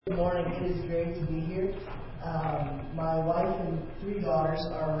Good morning. It is great to be here. My wife and 3 daughters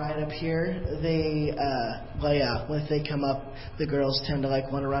are right up here. When they come up, the girls tend to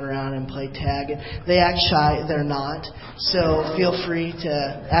want to run around and play tag. They act shy. They're not. So feel free to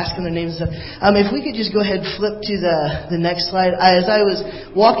ask them their names and stuff. If we could just go ahead and flip to the next slide. As I was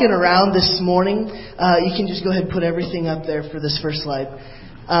walking around this morning, you can just go ahead and put everything up there for this first slide.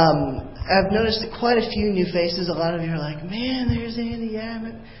 I've noticed quite a few new faces. A lot of you are like, man, there's Andy. Yeah,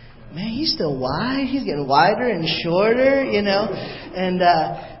 man, he's still wide. He's getting wider and shorter, And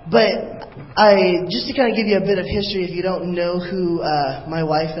but just to kind of give you a bit of history, if you don't know who my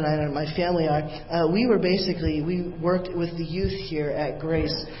wife and I and my family are, we worked with the youth here at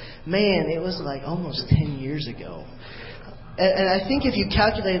Grace. Man, it was almost 10 years ago. And I think if you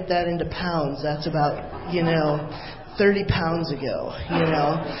calculate that into pounds, that's about, 30 pounds ago,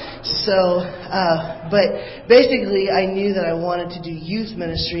 So, but basically I knew that I wanted to do youth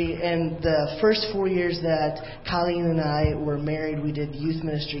ministry, and the first 4 years that Colleen and I were married, we did youth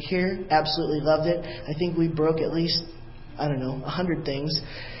ministry here. Absolutely loved it. I think we broke at least, 100 things.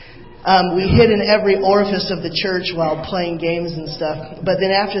 We hid in every orifice of the church while playing games and stuff. But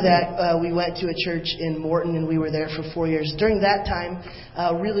then after that, we went to a church in Morton, and we were there for 4 years. During that time,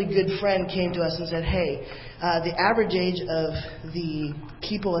 a really good friend came to us and said, hey, the average age of the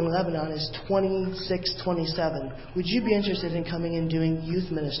people in Lebanon is 26, 27. Would you be interested in coming and doing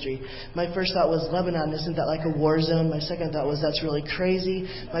youth ministry? My first thought was, Lebanon, isn't that like a war zone? My second thought was, that's really crazy.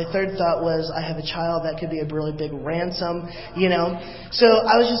 My third thought was, I have a child, that could be a really big ransom, So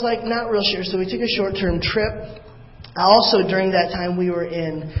I was just not real sure. So we took a short-term trip. Also, during that time, we were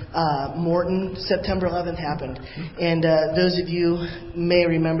in Morton. September 11th happened. And those of you may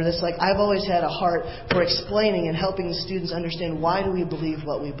remember this. I've always had a heart for explaining and helping the students understand why do we believe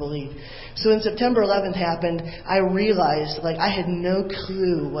what we believe. So when September 11th happened, I realized, I had no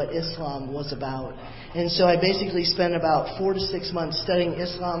clue what Islam was about. And so I basically spent about 4 to 6 months studying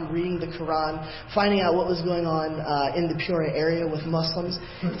Islam, reading the Quran, finding out what was going on in the Peoria area with Muslims.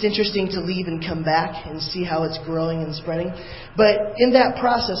 It's interesting to leave and come back and see how it's growing and spreading. But in that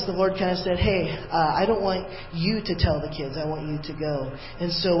process, the Lord kind of said, hey, I don't want you to tell the kids. I want you to go.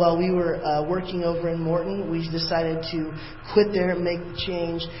 And so while we were working over in Morton, we decided to quit there, make the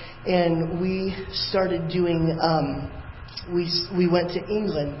change, and we started doing... We went to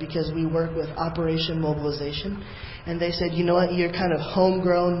England because we work with Operation Mobilization. And they said, you know what, you're kind of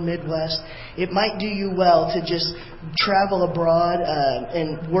homegrown Midwest. It might do you well to just travel abroad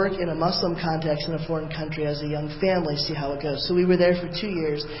and work in a Muslim context in a foreign country as a young family, see how it goes. So we were there for 2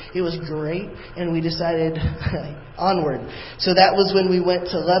 years. It was great, and we decided onward. So that was when we went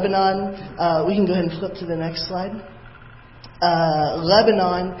to Lebanon. We can go ahead and flip to the next slide.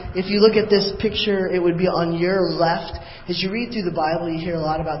 Lebanon, if you look at this picture, it would be on your left. As you read through the Bible, you hear a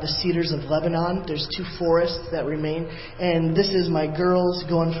lot about the cedars of Lebanon. There's 2 forests that remain. And this is my girls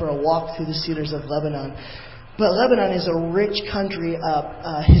going for a walk through the cedars of Lebanon. But Lebanon is a rich country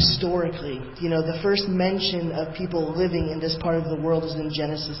historically. The first mention of people living in this part of the world is in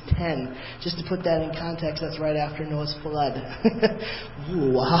Genesis 10. Just to put that in context, that's right after Noah's flood.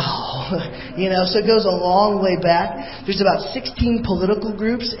 Wow. So it goes a long way back. There's about 16 political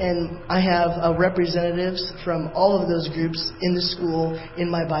groups, and I have representatives from all of those groups in the school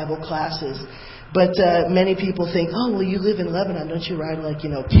in my Bible classes. But many people think, oh, well, you live in Lebanon. Don't you ride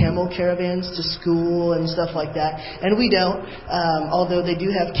camel caravans to school and stuff like that? And we don't, although they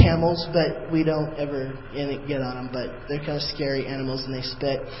do have camels, but we don't ever get on them. But they're kind of scary animals and they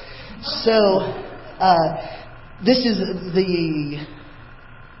spit. So this is the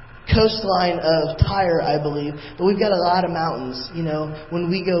coastline of Tyre, I believe, but we've got a lot of mountains. When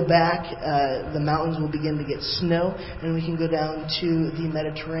we go back, the mountains will begin to get snow, and we can go down to the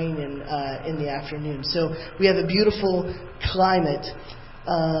Mediterranean in the afternoon. So we have a beautiful climate.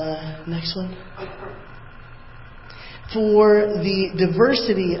 Next one. For the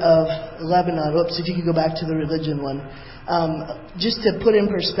diversity of Lebanon, if you could go back to the religion one, just to put in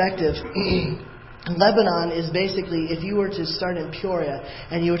perspective, Lebanon is basically, if you were to start in Peoria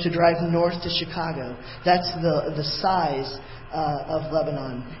and you were to drive north to Chicago, that's the size of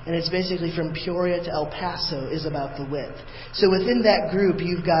Lebanon. And it's basically from Peoria to El Paso is about the width. So within that group,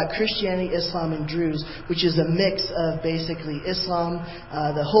 you've got Christianity, Islam, and Druze, which is a mix of basically Islam,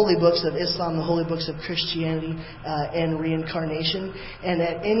 the holy books of Islam, the holy books of Christianity, and reincarnation. And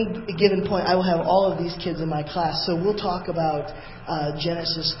at any given point, I will have all of these kids in my class. So we'll talk about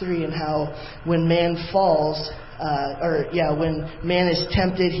Genesis 3 and how when man falls, when man is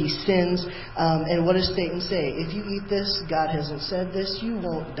tempted, he sins. And what does Satan say? If you eat this, God hasn't said this, you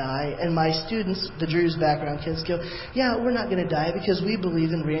won't die. And my students, the Drew's background kids, go, yeah, we're not going to die because we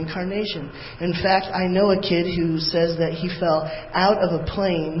believe in reincarnation. In fact, I know a kid who says that he fell out of a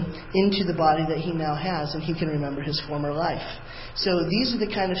plane into the body that he now has, and he can remember his former life. So these are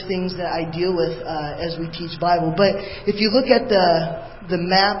the kind of things that I deal with as we teach Bible. But if you look at the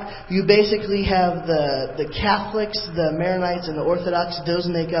map, you basically have the Catholics, the Maronites, and the Orthodox. Those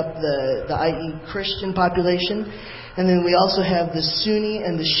make up the i.e. Christian population. And then we also have the Sunni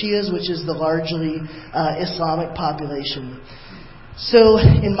and the Shias, which is the largely Islamic population. So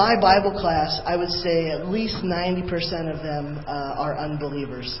in my Bible class, I would say at least 90% of them are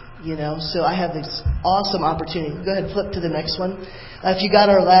unbelievers. So I have this awesome opportunity. Go ahead, flip to the next one. If you got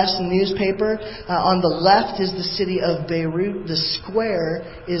our last newspaper, on the left is the city of Beirut. The square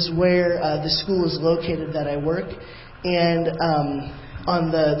is where the school is located that I work. And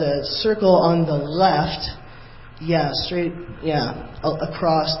on the circle on the left,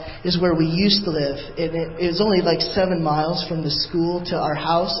 across is where we used to live. It was only like 7 miles from the school to our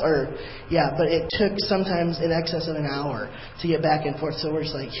house, but it took sometimes in excess of an hour to get back and forth. So we're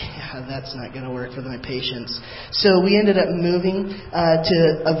just like, that's not going to work for my patience. So we ended up moving to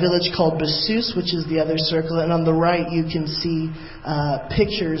a village called Bassus, which is the other circle. And on the right, you can see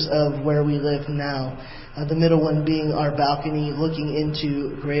pictures of where we live now. The middle one being our balcony looking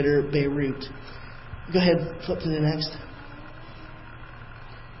into greater Beirut. Go ahead, flip to the next.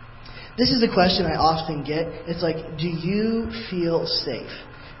 This is a question I often get. It's like, do you feel safe?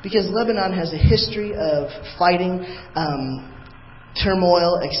 Because Lebanon has a history of fighting,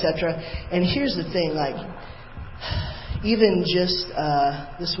 turmoil, etc. And here's the thing, even just,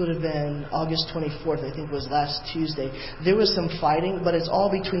 this would have been August 24th, I think was last Tuesday, there was some fighting, but it's all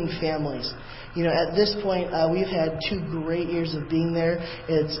between families. At this point, we've had 2 great years of being there.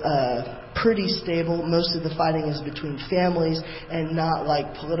 It's pretty stable. Most of the fighting is between families and not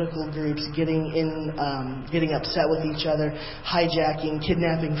like political groups getting upset with each other, hijacking,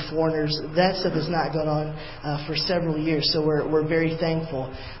 kidnapping foreigners. That stuff has not gone on for several years, so we're very thankful.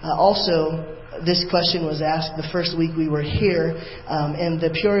 Also, this question was asked the first week we were here, and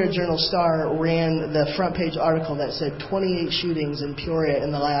the Peoria Journal-Star ran the front page article that said 28 shootings in Peoria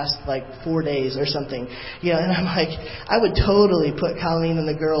in the last 4 days or something. And I'm like, I would totally put Colleen and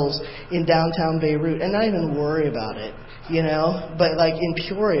the girls in downtown Beirut and not even worry about it, But in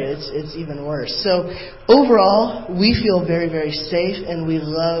Peoria, it's even worse. So overall, we feel very, very safe, and we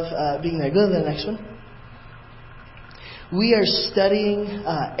love being there. Go to the next one. We are studying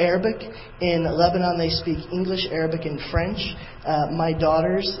Arabic. In Lebanon, they speak English, Arabic, and French. My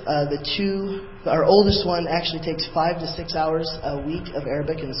daughters, our oldest one actually takes 5 to 6 hours a week of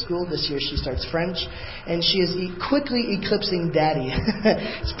Arabic in school. This year she starts French, and she is quickly eclipsing Daddy.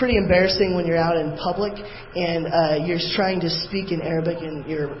 It's pretty embarrassing when you're out in public and you're trying to speak in Arabic, and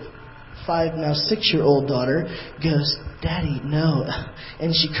your 5, now 6-year-old daughter goes, Daddy, no.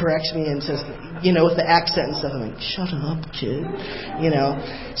 And she corrects me and says, with the accent and stuff. I'm like, shut up, kid.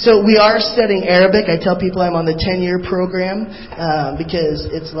 So we are studying Arabic. I tell people I'm on the 10-year program because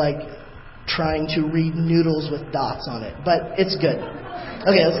it's like trying to read noodles with dots on it. But it's good.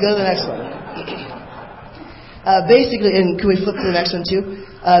 Okay, let's go to the next one. Basically, and can we flip to the next one too?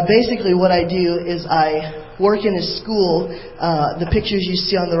 Basically, what I do is I work in a school. The pictures you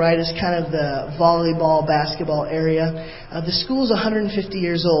see on the right is kind of the volleyball, basketball area. The school is 150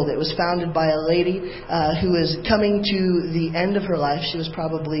 years old. It was founded by a lady who was coming to the end of her life. She was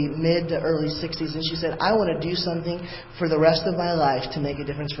probably mid to early 60s, and she said, I want to do something for the rest of my life to make a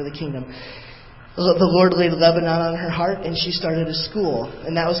difference for the kingdom. The Lord laid Lebanon on her heart, and she started a school.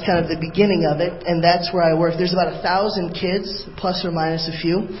 And that was kind of the beginning of it, and that's where I work. There's about 1,000 kids, plus or minus a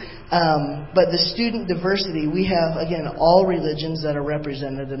few. But the student diversity, we have, again, all religions that are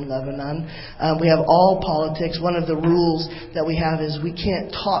represented in Lebanon. We have all politics. One of the rules that we have is we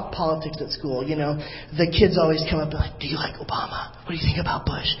can't talk politics at school. The kids always come up and like, do you like Obama? What do you think about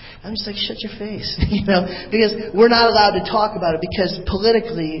Bush? I'm just like, shut your face. Because we're not allowed to talk about it because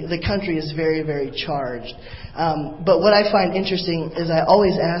politically the country is very, very charged. But what I find interesting is I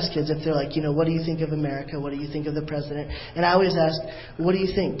always ask kids if they're like, what do you think of America? What do you think of the president? And I always ask, what do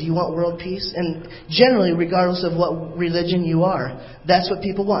you think? Do you want world peace? And generally, regardless of what religion you are, that's what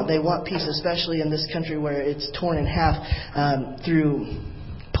people want. They want peace, especially in this country where it's torn in half through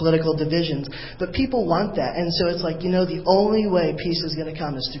political divisions. But people want that. And so it's like, the only way peace is going to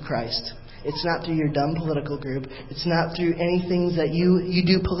come is through Christ. It's not through your dumb political group. It's not through anything that you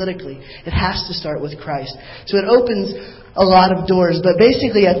do politically. It has to start with Christ. So it opens a lot of doors. But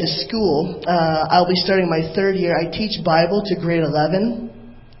basically at the school, I'll be starting my 3rd year. I teach Bible to grade 11.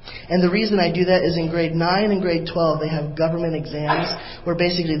 And the reason I do that is in grade 9 and grade 12, they have government exams where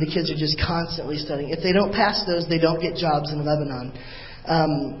basically the kids are just constantly studying. If they don't pass those, they don't get jobs in Lebanon.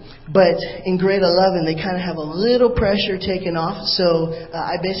 But in grade 11, they kind of have a little pressure taken off. So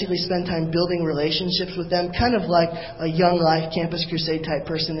I basically spend time building relationships with them, kind of like a Young Life Campus Crusade type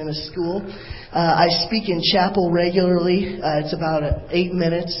person in a school. I speak in chapel regularly. It's about 8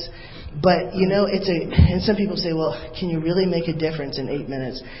 minutes. But, and some people say, well, can you really make a difference in 8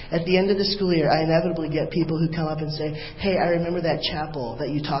 minutes? At the end of the school year, I inevitably get people who come up and say, hey, I remember that chapel that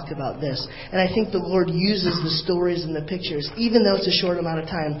you talked about this. And I think the Lord uses the stories and the pictures, even though it's a short amount of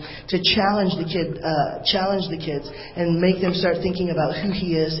time, to challenge the kids and make them start thinking about who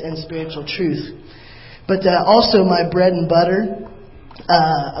He is and spiritual truth. But also my bread and butter,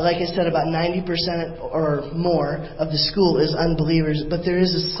 like I said, about 90% or more of the school is unbelievers, but there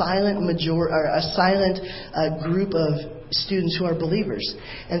is a silent group of students who are believers,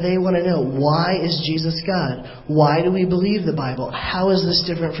 and they want to know, why is Jesus God? Why do we believe the Bible? How is this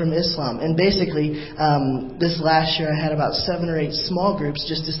different from Islam? And basically, this last year I had about 7 or 8 small groups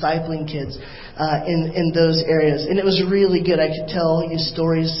just discipling kids in those areas, and it was really good. I could tell you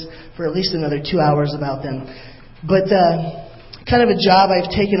stories for at least another 2 hours about them. But kind of a job I've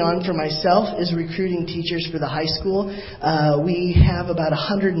taken on for myself is recruiting teachers for the high school. We have about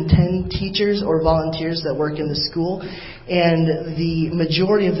 110 teachers or volunteers that work in the school, and the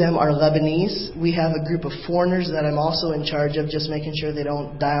majority of them are Lebanese. We have a group of foreigners that I'm also in charge of, just making sure they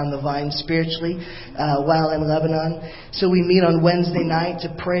don't die on the vine spiritually while in Lebanon. So we meet on Wednesday night to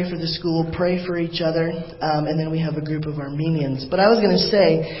pray for the school, pray for each other, and then we have a group of Armenians. But I was going to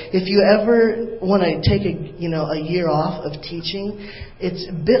say, if you ever want to take a year off of teaching, it's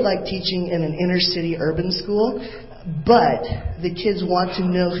a bit like teaching in an inner city urban school, but the kids want to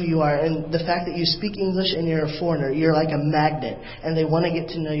know who you are, and the fact that you speak English and you're a foreigner, you're like a magnet, and they want to get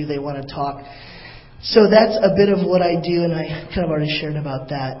to know you, they want to talk. So that's a bit of what I do, and I kind of already shared about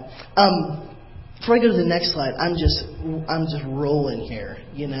that. Before I go to the next slide, I'm just rolling here,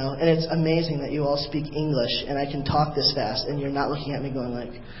 and it's amazing that you all speak English and I can talk this fast and you're not looking at me going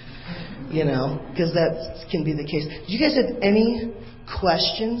like, because that can be the case. Do you guys have any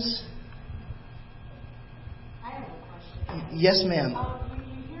questions? I have a question. Yes, ma'am. You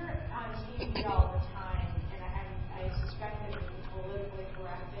hear it on TV all the time, and I suspect that it's politically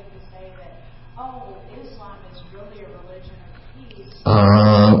correct thing to say that, Islam is really a religion of peace.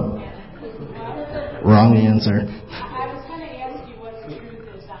 Wrong answer. I was going to ask you what the truth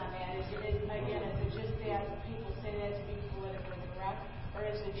is on that. Is it just that people say that to be politically correct, or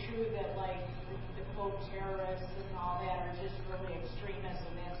is it true that the quote terrorists and all that are just really extremists,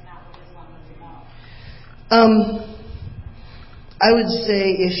 and that's not what Islam is about? I would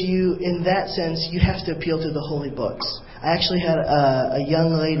say in that sense, you have to appeal to the holy books. I actually had a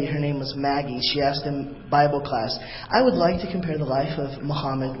young lady, her name was Maggie. She asked in Bible class, I would like to compare the life of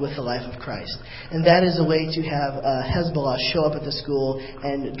Muhammad with the life of Christ. And that is a way to have Hezbollah show up at the school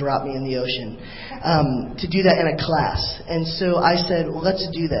and drop me in the ocean. To do that in a class. And so I said, well, let's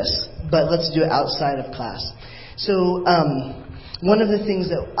do this, but let's do it outside of class. So one of the things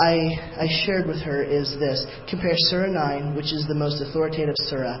that I shared with her is this: compare Surah 9, which is the most authoritative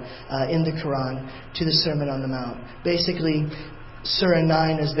surah in the Quran, to the Sermon on the Mount. Basically, Surah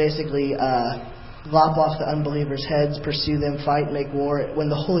 9 is basically lop off the unbelievers' heads, pursue them, fight, make war when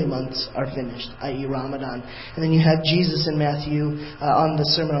the holy months are finished, i.e. Ramadan. And then you have Jesus in Matthew on the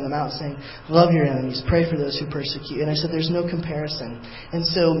Sermon on the Mount saying, love your enemies, pray for those who persecute you. And I said, there's no comparison. And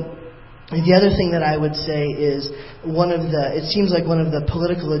so the other thing that I would say is it seems like one of the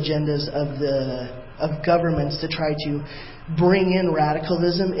political agendas of governments to try to bring in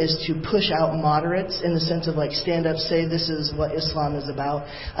radicalism is to push out moderates in the sense of stand up, say this is what Islam is about.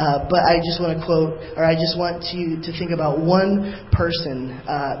 But I just want to quote, or I just want you to think about one person,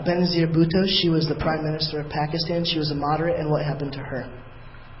 Benazir Bhutto. She was the Prime Minister of Pakistan. She was a moderate, and what happened to her?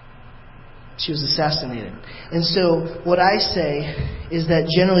 She was assassinated. And so what I say is that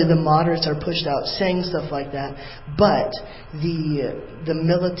generally the moderates are pushed out saying stuff like that, but the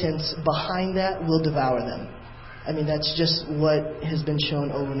militants behind that will devour them. I mean, that's just what has been shown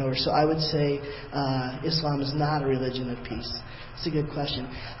over and over. So I would say Islam is not a religion of peace. It's a good question.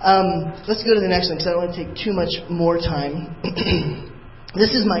 Let's go to the next one because I don't want to take too much more time.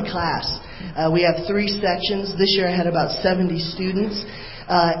 This is my class. We have 3 sections. This year I had about 70 students.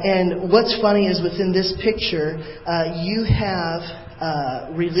 And what's funny is within this picture, you have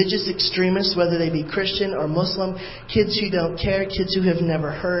religious extremists, whether they be Christian or Muslim, kids who don't care, kids who have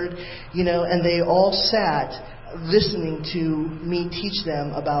never heard, and they all sat listening to me teach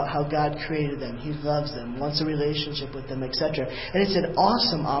them about how God created them. He loves them, wants a relationship with them, etc. And it's an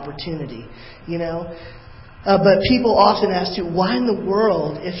awesome opportunity, But people often ask you, why in the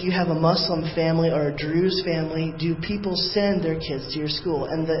world, if you have a Muslim family or a Druze family, do people send their kids to your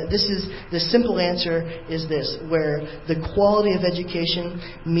school? And the simple answer is this, where the quality of education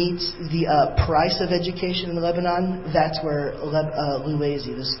meets the price of education in Lebanon, that's where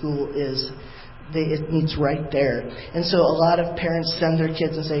Luwezi, the school, is. It meets right there. And so a lot of parents send their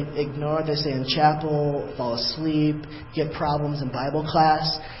kids and say, ignore. They say in chapel, fall asleep, get problems in Bible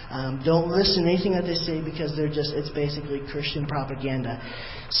class. Don't listen to anything that they say because it's basically Christian propaganda.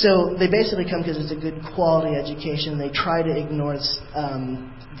 So they basically come because it's a good quality education. They try to ignore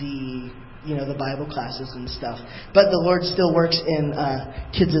the Bible classes and stuff. But the Lord still works in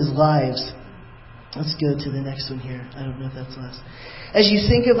kids' lives. Let's go to the next one here. I don't know if that's last. As you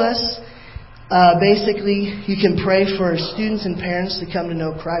think of us, basically, you can pray for students and parents to come to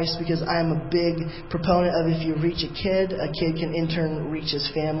know Christ, because I'm a big proponent of if you reach a kid can in turn reach his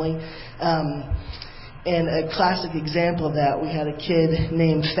family. And a classic example of that, we had a kid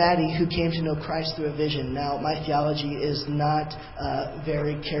named Fatty who came to know Christ through a vision. Now, my theology is not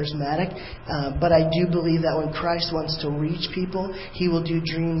very charismatic, but I do believe that when Christ wants to reach people, He will do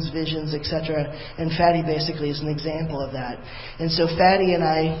dreams, visions, etc. And Fatty basically is an example of that. And so Fatty and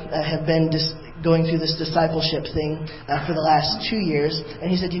I have been going through this discipleship thing for the last 2 years. And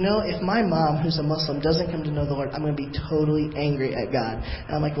he said, if my mom, who's a Muslim, doesn't come to know the Lord, I'm going to be totally angry at God.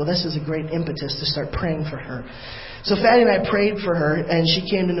 And I'm like, well, this is a great impetus to start praying for her. So Fatty and I prayed for her, and she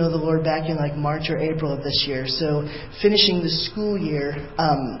came to know the Lord back in March or April of this year. So finishing the school year,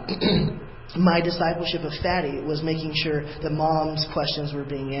 my discipleship of Fatty was making sure that mom's questions were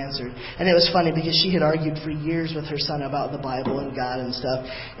being answered. And it was funny because she had argued for years with her son about the Bible and God and stuff.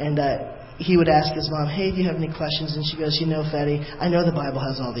 And he would ask his mom, hey, do you have any questions? And she goes, Fatty, I know the Bible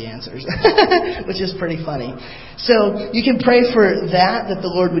has all the answers, which is pretty funny. So you can pray for that the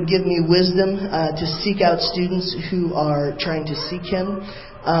Lord would give me wisdom to seek out students who are trying to seek Him.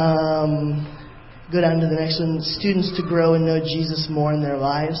 Go down to the next one. Students to grow and know Jesus more in their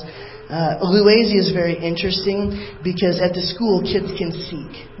lives. Luwezi is very interesting because at the school, kids can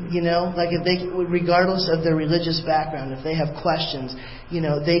seek, if they, regardless of their religious background, if they have questions,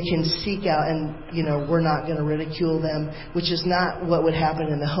 they can seek out, and, we're not going to ridicule them, which is not what would happen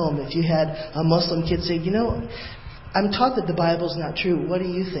in the home. If you had a Muslim kid say, I'm taught that the Bible's not true. What do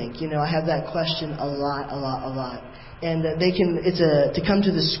you think? I have that question a lot. And to come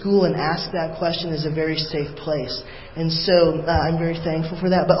to the school and ask that question is a very safe place. And so I'm very thankful for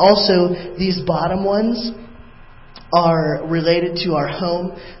that. But also, these bottom ones are related to our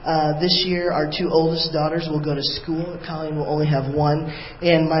home. This year, our 2 oldest daughters will go to school. Colleen will only have 1.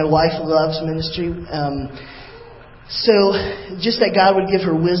 And my wife loves ministry. So just that God would give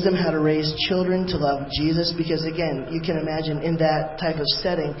her wisdom how to raise children to love Jesus, because again, you can imagine in that type of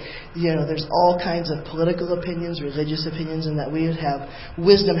setting, there's all kinds of political opinions, religious opinions, and that we would have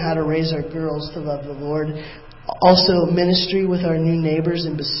wisdom how to raise our girls to love the Lord. Also ministry with our new neighbors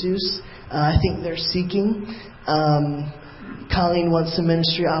in Basus. I think they're seeking. Colleen wants some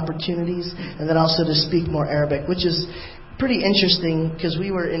ministry opportunities, and then also to speak more Arabic, which is pretty interesting because we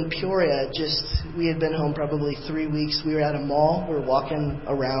were in Peoria. We had been home probably 3 weeks. We were at a mall. We were walking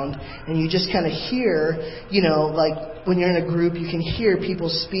around, and you just kind of hear, when you're in a group, you can hear people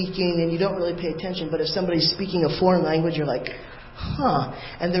speaking, and you don't really pay attention. But if somebody's speaking a foreign language, you're like, huh.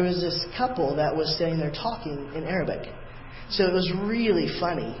 And there was this couple that was sitting there talking in Arabic. So it was really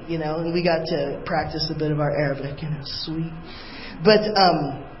funny, and we got to practice a bit of our Arabic, sweet. But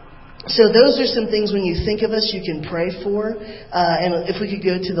so those are some things when you think of us you can pray for. And if we could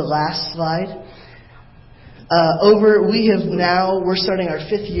go to the last slide. We're starting our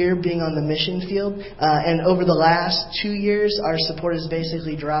 5th year being on the mission field. And over the last 2 years, our support has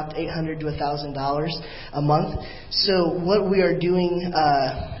basically dropped $800 to $1,000 a month. So what we are doing,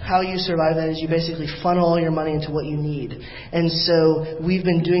 how you survive that is you basically funnel all your money into what you need. And so we've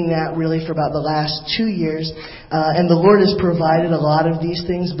been doing that really for about the last 2 years. And the Lord has provided a lot of these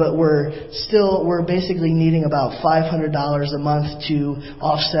things, but we're basically needing about $500 a month to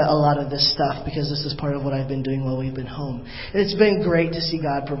offset a lot of this stuff, because this is part of what I've been doing while we've been home. And it's been great to see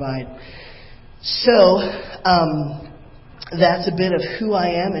God provide. So, that's a bit of who I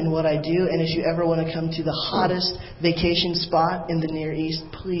am and what I do. And if you ever want to come to the hottest vacation spot in the Near East,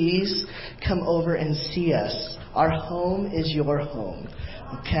 please come over and see us. Our home is your home.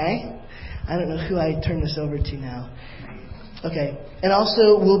 Okay? I don't know who I turn this over to now. Okay. And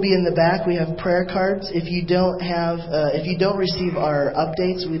also, we'll be in the back. We have prayer cards. If you don't receive our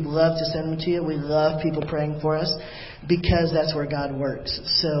updates, we'd love to send them to you. We love people praying for us because that's where God works.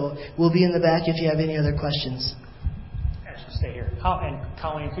 So we'll be in the back if you have any other questions. Actually, stay here. And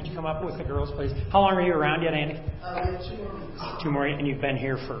Colleen, could you come up with the girls, please? How long are you around yet, Andy? We have 2 more weeks. 2 more, and you've been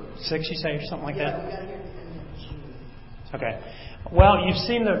here for 6, you say, or something like that? We got here at the Okay. Well, you've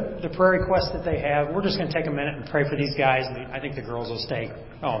seen the prayer requests that they have. We're just going to take a minute and pray for these guys. I think the girls will stay.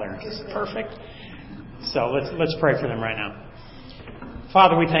 Oh, they're perfect. So let's pray for them right now.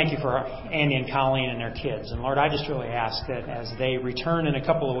 Father, we thank you for Andy and Colleen and their kids. And Lord, I just really ask that as they return in a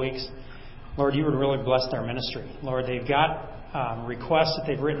couple of weeks, Lord, you would really bless their ministry. Lord, they've got requests that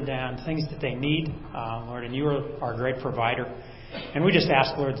they've written down, things that they need, Lord, and you are our great provider. And we just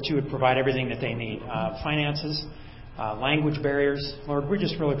ask, Lord, that you would provide everything that they need, finances, language barriers. Lord, we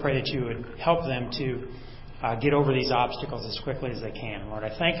just really pray that you would help them to get over these obstacles as quickly as they can. Lord,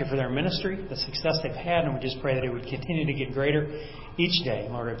 I thank you for their ministry, the success they've had, and we just pray that it would continue to get greater each day.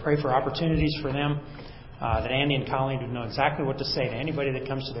 Lord, I pray for opportunities for them, that Andy and Colleen would know exactly what to say to anybody that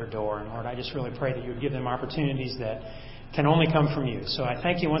comes to their door. And Lord, I just really pray that you would give them opportunities that can only come from you. So I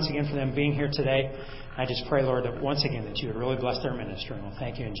thank you once again for them being here today. I just pray, Lord, that once again that you would really bless their ministry. And we'll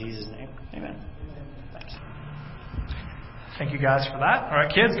thank you in Jesus' name. Amen. Thanks. Thank you guys for that. All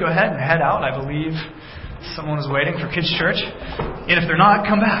right, kids, go ahead and head out. I believe someone is waiting for Kids Church. And if they're not,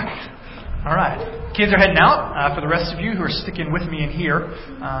 come back. All right. Kids are heading out. For the rest of you who are sticking with me in here,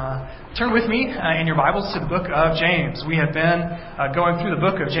 turn with me in your Bibles to the book of James. We have been going through the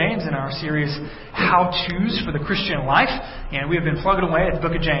book of James in our series, How-Tos for the Christian Life. And we have been plugging away at the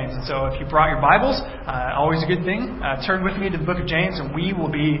book of James. And so if you brought your Bibles, always a good thing, turn with me to the book of James, and we will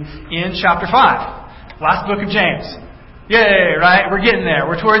be in chapter 5. Last book of James. Yay, right? We're getting there.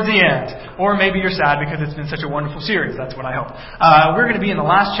 We're towards the end. Or maybe you're sad because it's been such a wonderful series. That's what I hope. We're going to be in the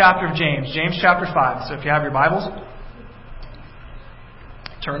last chapter of James, James chapter 5. So if you have your Bibles,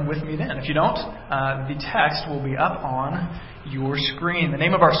 turn with me then. If you don't, the text will be up on your screen. The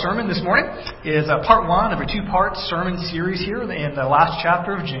name of our sermon this morning is part 1 of a 2-part sermon series here in the last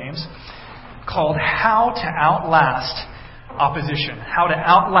chapter of James called How to Outlast Opposition. How to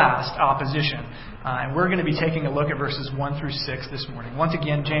Outlast Opposition. And we're going to be taking a look at verses 1 through 6 this morning. Once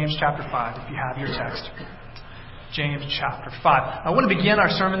again, James chapter 5, if you have your text. James chapter 5. I want to begin our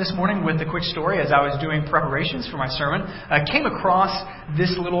sermon this morning with a quick story. As I was doing preparations for my sermon, I came across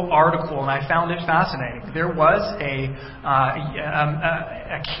this little article, and I found it fascinating. There was a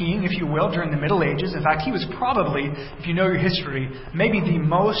king, if you will, during the Middle Ages. In fact, he was probably, if you know your history, maybe the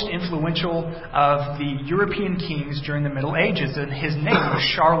most influential of the European kings during the Middle Ages, and his name was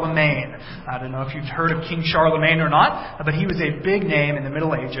Charlemagne. I don't know if you've heard of King Charlemagne or not, but he was a big name in the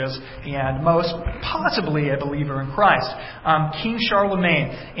Middle Ages, and most possibly a believer in Christ. King Charlemagne.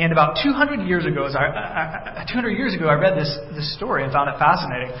 And about 200 years ago, I read this story and found it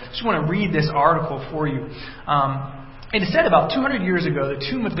fascinating. I just want to read this article for you. It said about 200 years ago, the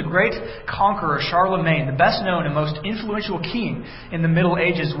tomb of the great conqueror Charlemagne, the best known and most influential king in the Middle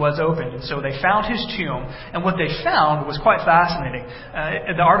Ages, was opened. And so they found his tomb, and what they found was quite fascinating.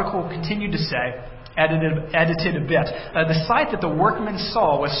 The article continued to say, edited a bit. The sight that the workmen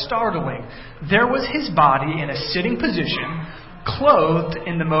saw was startling. There was his body in a sitting position, clothed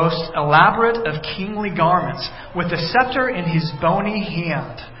in the most elaborate of kingly garments, with a scepter in his bony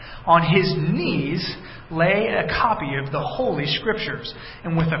hand. On his knees lay a copy of the Holy Scriptures,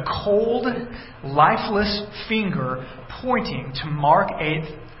 and with a cold, lifeless finger pointing to Mark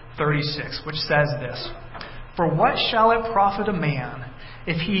 8:36, which says this: "For what shall it profit a man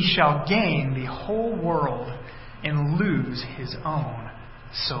if he shall gain the whole world and lose his own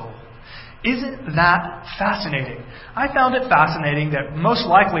soul?" Isn't that fascinating? I found it fascinating that most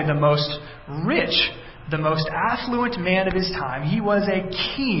likely the most rich, the most affluent man of his time, he was a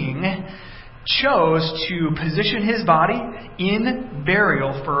king, chose to position his body in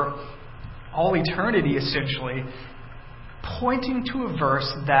burial for all eternity, essentially, pointing to a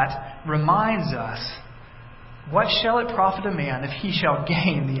verse that reminds us, what shall it profit a man if he shall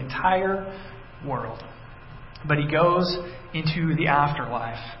gain the entire world, but he goes into the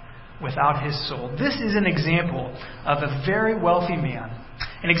afterlife without his soul? This is an example of a very wealthy man.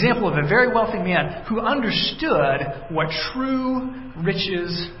 An example of a very wealthy man who understood what true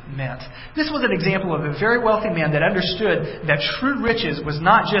riches meant. This was an example of a very wealthy man that understood that true riches was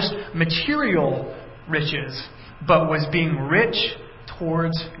not just material riches, but was being rich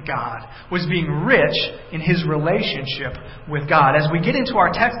towards God, was being rich in his relationship with God. As we get into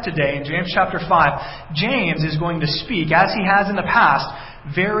our text today in James chapter 5, James is going to speak, as he has in the past,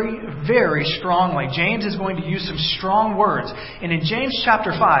 very, very strongly. James is going to use some strong words. And in James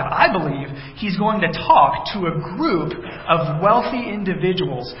chapter 5, I believe he's going to talk to a group of wealthy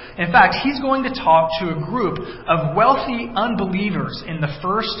individuals. In fact, he's going to talk to a group of wealthy unbelievers in the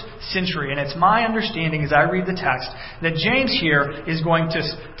first century. And it's my understanding as I read the text that James here is going to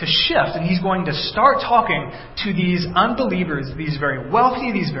shift, and he's going to start talking to these unbelievers, these very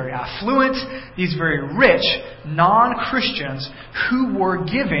wealthy, these very affluent, these very rich non-Christians who were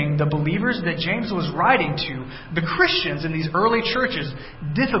giving the believers that James was writing to, the Christians in these early churches,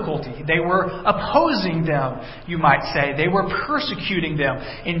 difficulty. They were opposing them, you might say. They were persecuting them.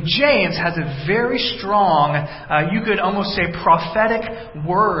 And James has a very strong, you could almost say prophetic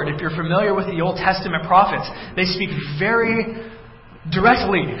word. If you're familiar with the Old Testament prophets, they speak very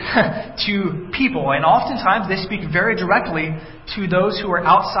directly to people, and oftentimes they speak very directly to those who are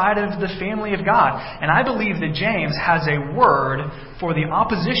outside of the family of God. And I believe that James has a word for the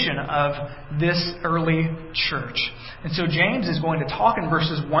opposition of this early church. And so James is going to talk in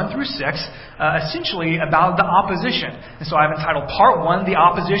verses 1 through 6 essentially about the opposition. And so I've entitled Part 1, The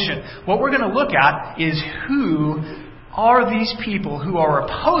Opposition. What we're going to look at is who are these people who are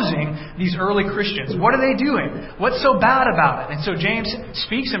opposing these early Christians. What are they doing? What's so bad about it? And so James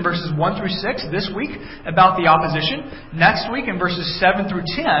speaks in verses 1 through 6 this week about the opposition. Next week in verses 7 through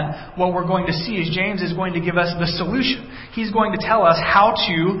 10, what we're going to see is James is going to give us the solution. He's going to tell us how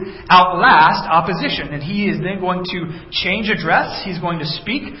to outlast opposition. And he is then going to change address. He's going to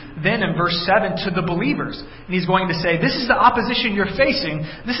speak then in verse 7 to the believers. And he's going to say, this is the opposition you're facing.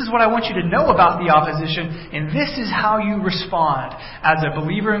 This is what I want you to know about the opposition. And this is how you respond as a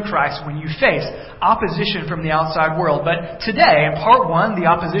believer in Christ when you face opposition from the outside world. But today, in part 1, the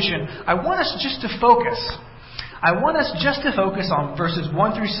opposition, I want us just to focus on verses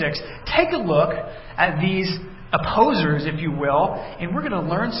 1 through 6. Take a look at these opposers, if you will, and we're going to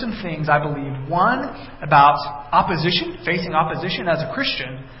learn some things, I believe. One, about opposition, facing opposition as a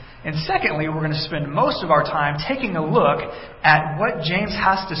Christian. And secondly, we're going to spend most of our time taking a look at what James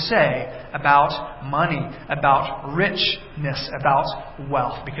has to say about money, about richness, about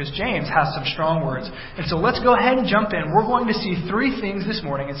wealth, because James has some strong words. And so let's go ahead and jump in. We're going to see 3 things this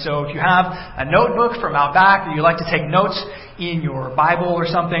morning. And so if you have a notebook from out back or you like to take notes in your Bible or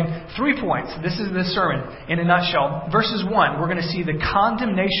something, 3 points. This is the sermon in a nutshell. Verses 1, we're going to see the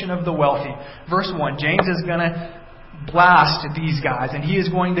condemnation of the wealthy. Verse 1, James is going to blast these guys, and he is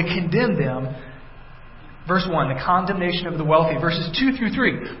going to condemn them. Verse 1, the condemnation of the wealthy. Verses 2 through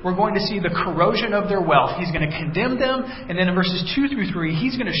 3, we're going to see the corrosion of their wealth. He's going to condemn them, and then in verses 2 through 3,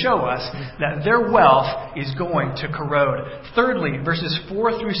 he's going to show us that their wealth is going to corrode. Thirdly, verses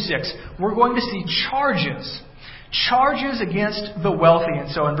 4 through 6, we're going to see charges against the wealthy.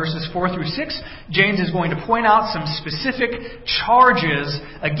 And so in verses 4 through 6, James is going to point out some specific charges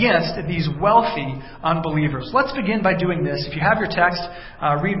against these wealthy unbelievers. Let's begin by doing this. If you have your text,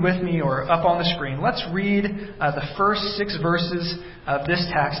 read with me or up on the screen. Let's read the first 6 verses of this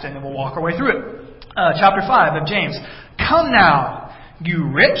text, and then we'll walk our way through it. Chapter 5 of James. Come now,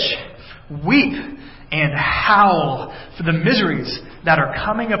 you rich, weep and howl for the miseries that are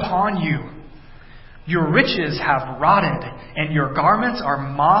coming upon you. Your riches have rotted, and your garments are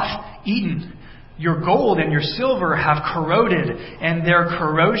moth-eaten. Your gold and your silver have corroded, and their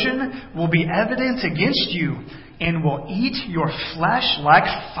corrosion will be evidence against you, and will eat your flesh like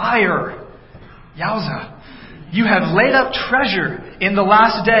fire. Yowza! You have laid up treasure in the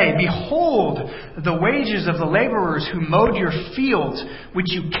last day. Behold, the wages of the laborers who mowed your fields,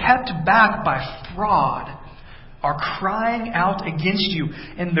 which you kept back by fraud, are crying out against you,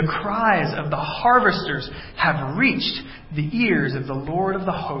 and the cries of the harvesters have reached the ears of the Lord of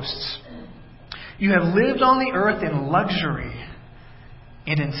the hosts. You have lived on the earth in luxury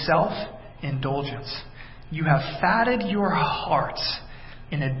and in self-indulgence. You have fatted your hearts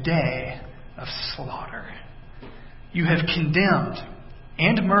in a day of slaughter. You have condemned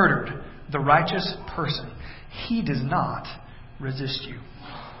and murdered the righteous person. He does not resist you.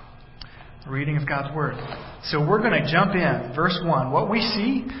 The reading of God's Word. So we're going to jump in. Verse 1. What we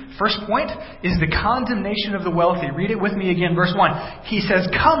see, first point, is the condemnation of the wealthy. Read it with me again. Verse 1. He says,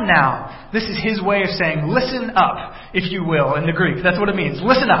 come now. This is his way of saying, listen up, if you will, in the Greek. That's what it means.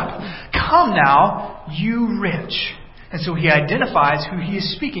 Listen up. Come now, you rich. And so he identifies who he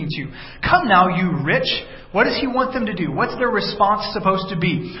is speaking to. Come now, you rich. What does he want them to do? What's their response supposed to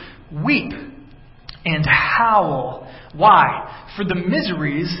be? Weep and howl. Why? For the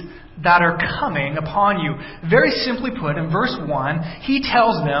miseries that are coming upon you. Very simply put, in verse 1, he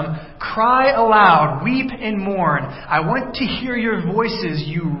tells them, cry aloud, weep and mourn. I want to hear your voices,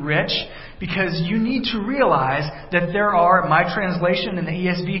 you rich. because you need to realize that there are, my translation in the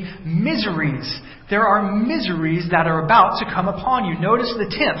ESV, miseries. There are miseries that are about to come upon you. Notice the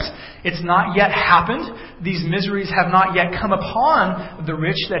tense. It's not yet happened. These miseries have not yet come upon the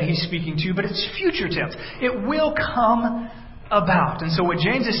rich that he's speaking to, but it's future tense. It will come about. And so what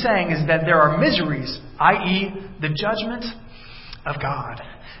James is saying is that there are miseries, i.e., the judgment of God.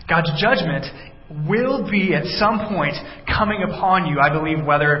 God's judgment will be at some point coming upon you, I believe,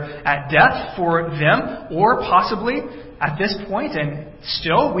 whether at death for them or possibly at this point, and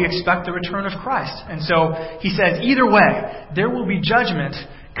still we expect the return of Christ. And so he says, either way, there will be judgment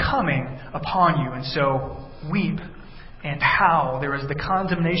coming upon you. And so weep and howl. There is the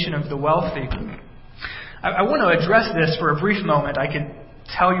condemnation of the wealthy. I want to address this for a brief moment. I could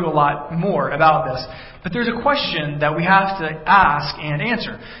tell you a lot more about this. But there's a question that we have to ask and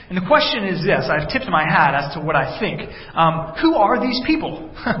answer. And the question is this. I've tipped my hat as to what I think. Who are these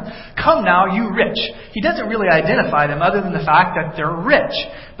people? Come now, you rich. He doesn't really identify them other than the fact that they're rich.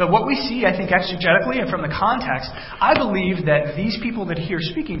 But what we see, I think, exegetically and from the context, I believe that these people that he is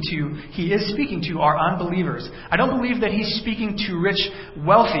speaking to are unbelievers. I don't believe that he's speaking to rich,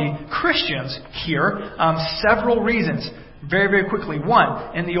 wealthy Christians here. Several reasons. Very, very quickly.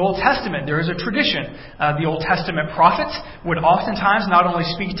 One, in the Old Testament, there is a tradition. The Old Testament prophets would oftentimes not only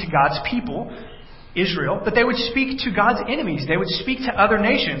speak to God's people, Israel, but they would speak to God's enemies. They would speak to other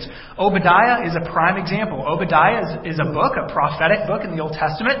nations. Obadiah is a prime example. Obadiah is a book, a prophetic book in the Old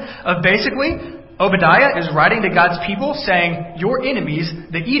Testament of basically Obadiah is writing to God's people saying, your enemies,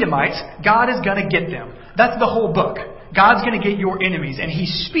 the Edomites, God is going to get them. That's the whole book. God's going to get your enemies. And he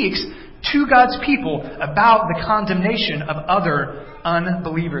speaks to God's people about the condemnation of other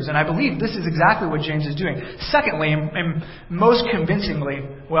unbelievers. And I believe this is exactly what James is doing. Secondly, and most convincingly,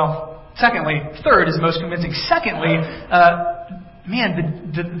 third is most convincing. Secondly,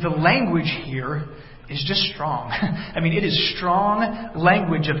 the language here is just strong. I mean, it is strong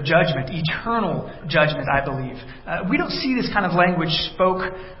language of judgment, eternal judgment, I believe. We don't see this kind of language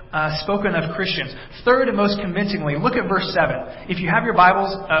spoken of Christians. Third and most convincingly, look at verse 7. If you have your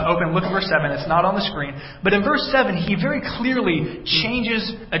Bibles open, look at verse 7. It's not on the screen. But in verse 7, he very clearly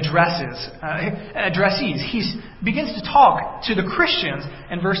changes addressees. He begins to talk to the Christians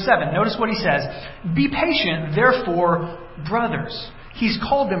in verse 7. Notice what he says. Be patient, therefore, brothers. He's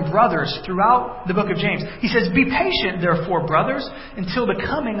called them brothers throughout the book of James. He says, be patient, therefore, brothers, until the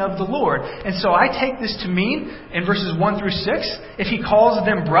coming of the Lord. And so I take this to mean, in verses 1 through 6, if he calls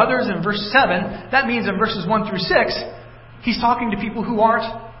them brothers in verse 7, that means in verses 1 through 6, he's talking to people who aren't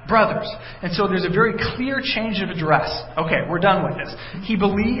brothers. And so there's a very clear change of address. Okay, we're done with this.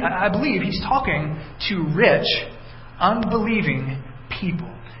 I believe he's talking to rich, unbelieving people.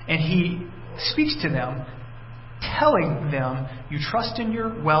 And he speaks to them, telling them, you trust in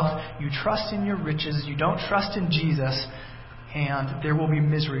your wealth, you trust in your riches, you don't trust in Jesus, and there will be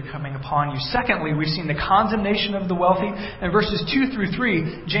misery coming upon you. Secondly, we've seen the condemnation of the wealthy. In verses 2 through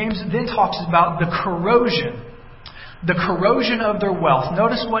 3, James then talks about the corrosion of their wealth.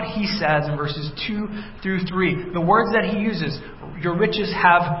 Notice what he says in verses 2 through 3. The words that he uses, your riches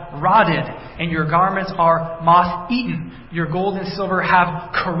have rotted, and your garments are moth-eaten. Your gold and silver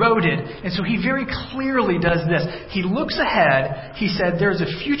have corroded. And so he very clearly does this. He looks ahead. He said, there's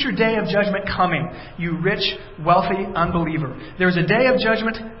a future day of judgment coming, you rich, wealthy unbeliever. There's a day of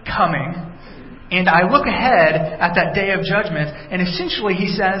judgment coming. And I look ahead at that day of judgment, and essentially he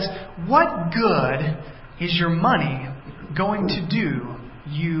says, what good is your money going to do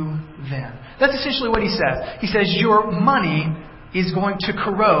you then? That's essentially what he says. He says, your money is going to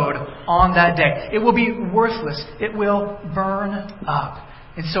corrode on that day. It will be worthless. It will burn up.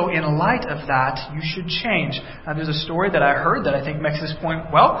 And so in light of that, you should change. There's a story that I heard that I think makes this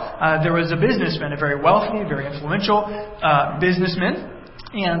point well. There was a businessman, a very wealthy, very influential businessman.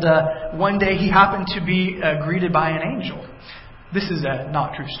 And one day he happened to be greeted by an angel. This is a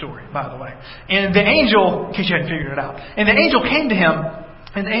not true story, by the way. And the angel, in case you hadn't figured it out, and the angel came to him,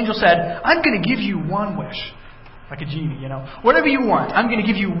 and the angel said, I'm going to give you one wish. Like a genie, Whatever you want, I'm going to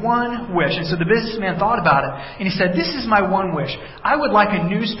give you one wish. And so the businessman thought about it, and he said, this is my one wish. I would like a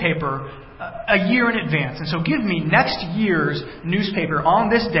newspaper a year in advance. And so give me next year's newspaper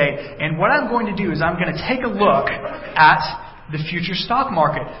on this day. And what I'm going to do is I'm going to take a look at the future stock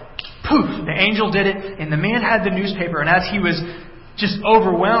market. Poof! The angel did it, and the man had the newspaper. And as he was just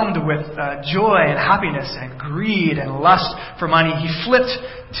overwhelmed with joy and happiness and greed and lust for money, he flipped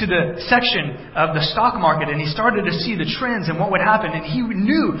to the section of the stock market and he started to see the trends and what would happen. And he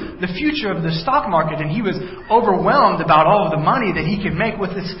knew the future of the stock market, and he was overwhelmed about all of the money that he could make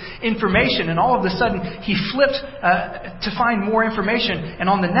with this information. And all of a sudden, he flipped to find more information. And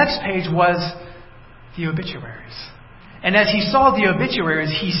on the next page was the obituaries. And as he saw the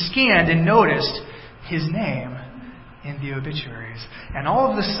obituaries, he scanned and noticed his name in the obituaries. And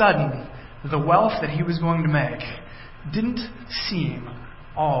all of a sudden, the wealth that he was going to make didn't seem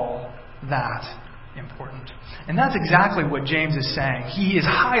all that important. And that's exactly what James is saying. He is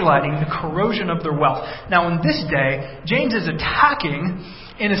highlighting the corrosion of their wealth. Now, in this day, James is attacking,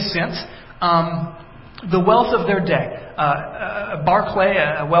 in a sense, the wealth of their day. Barclay,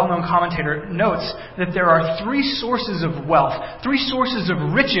 a well-known commentator, notes that there are three sources of wealth, three sources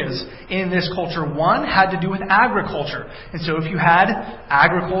of riches in this culture. One had to do with agriculture. And so if you had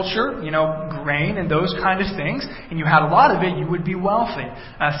agriculture, grain and those kind of things, and you had a lot of it, you would be wealthy.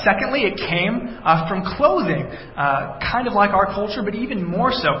 Secondly, it came from clothing, kind of like our culture, but even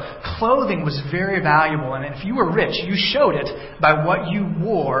more so. Clothing was very valuable, and if you were rich, you showed it by what you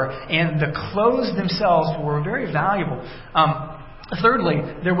wore, and the clothes themselves were very valuable. Thirdly,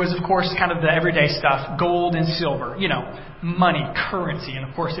 there was, of course, kind of the everyday stuff, gold and silver, money, currency. And,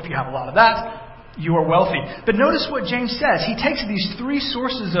 of course, if you have a lot of that, you are wealthy. But notice what James says. He takes these three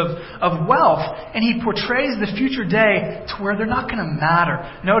sources of wealth and he portrays the future day to where they're not going to matter.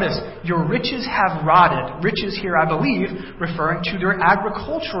 Notice, your riches have rotted. Riches here, I believe, referring to their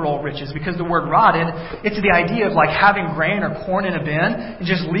agricultural riches, because the word rotted, it's the idea of like having grain or corn in a bin and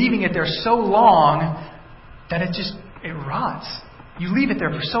just leaving it there so long that it rots. You leave it there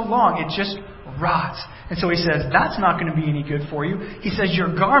for so long, it just rots. And so he says, that's not going to be any good for you. He says,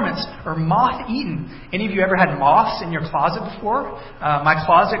 your garments are moth-eaten. Any of you ever had moths in your closet before? My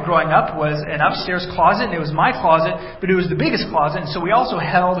closet growing up was an upstairs closet, and it was my closet, but it was the biggest closet. And so we also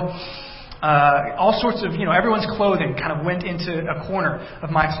held all sorts of, everyone's clothing kind of went into a corner of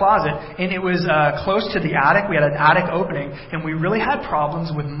my closet. And it was close to the attic. We had an attic opening, and we really had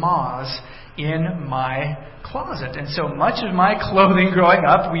problems with moths in my closet. And so much of my clothing growing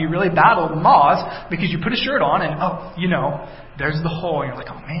up, we really battled moths, because you put a shirt on and, there's the hole. And you're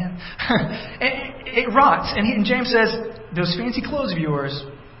like, oh man. it rots. And James says, those fancy clothes of yours,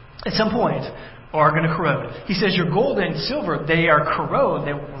 at some point, are going to corrode. He says, your gold and silver, they are corrode.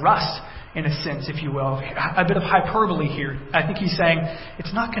 They rust, in a sense, if you will. A bit of hyperbole here. I think he's saying,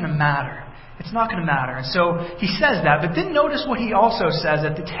 it's not going to matter. It's not going to matter. And so he says that. But then notice what he also says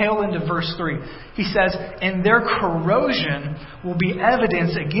at the tail end of verse 3. He says, and their corrosion will be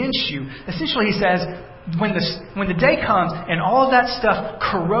evidence against you. Essentially, he says, when the day comes and all of that stuff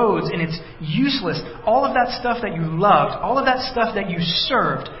corrodes and it's useless, all of that stuff that you loved, all of that stuff that you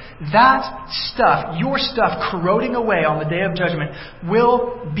served, that stuff, your stuff corroding away on the day of judgment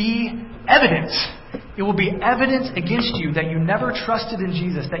will be evidence. It will be evidence against you that you never trusted in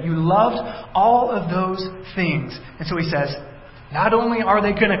Jesus, that you loved all of those things. And so he says, not only are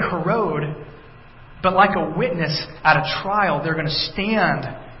they going to corrode, but like a witness at a trial, they're going to stand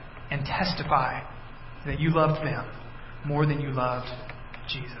and testify that you loved them more than you loved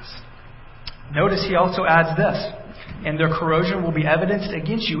Jesus. Notice he also adds this, and their corrosion will be evidenced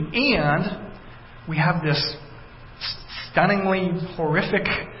against you. And we have this stunningly horrific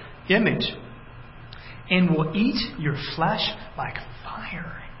image. And will eat your flesh like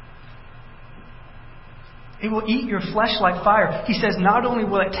fire. It will eat your flesh like fire. He says not only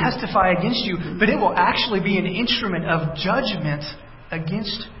will it testify against you, but it will actually be an instrument of judgment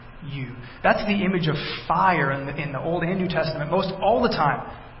against you. That's the image of fire in the Old and New Testament. Most all the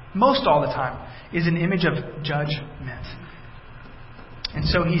time is an image of judgment. And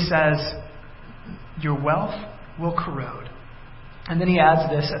so he says, your wealth will corrode. And then he adds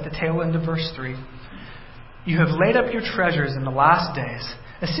this at the tail end of verse 3. You have laid up your treasures in the last days.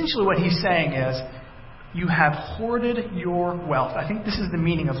 Essentially what he's saying is, you have hoarded your wealth. I think this is the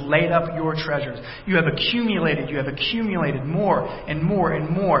meaning of laid up your treasures. You have accumulated more and more and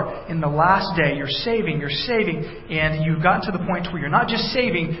more. In the last day, you're saving, and you've gotten to the point where you're not just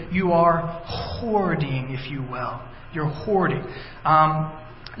saving, you are hoarding, if you will. You're hoarding.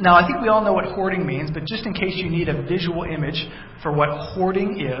 Now, I think we all know what hoarding means, but just in case you need a visual image for what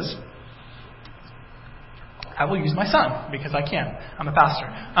hoarding is, I will use my son, because I can. I'm a pastor.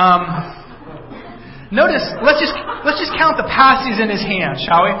 Notice, let's just count the pasties in his hand,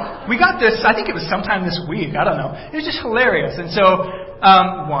 shall we? We got this, I think it was sometime this week. I don't know. It was just hilarious. And so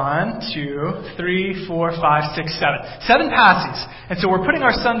 1, 2, 3, 4, 5, 6, 7. 7 passies. And so we're putting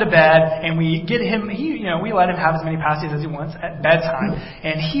our son to bed, and we get him, we let him have as many passies as he wants at bedtime.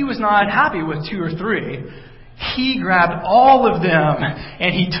 And he was not happy with 2 or 3. He grabbed all of them,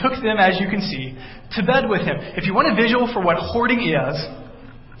 and he took them, as you can see, to bed with him. If you want a visual for what hoarding is,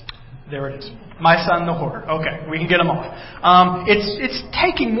 there it is. My son, the hoarder. Okay, we can get them off. It's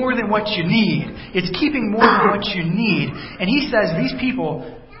taking more than what you need. It's keeping more than what you need. And he says these people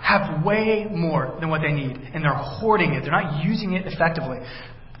have way more than what they need, and they're hoarding it. They're not using it effectively.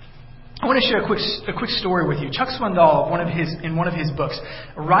 I want to share a quick story with you. Chuck Swindoll, in one of his books,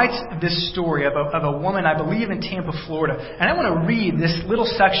 writes this story of a woman, I believe, in Tampa, Florida. And I want to read this little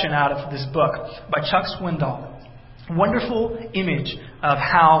section out of this book by Chuck Swindoll. Wonderful image of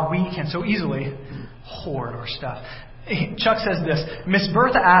how we can so easily hoard our stuff. Chuck says this: Miss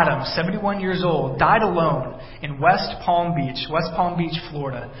Bertha Adams, 71 years old, died alone in West Palm Beach,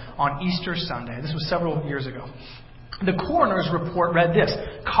 Florida, on Easter Sunday. This was several years ago. The coroner's report read this: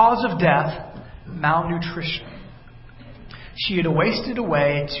 cause of death, malnutrition. She had wasted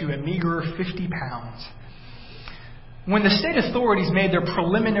away to a meager 50 pounds. When the state authorities made their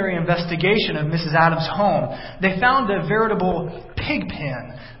preliminary investigation of Mrs. Adams' home, they found a veritable pig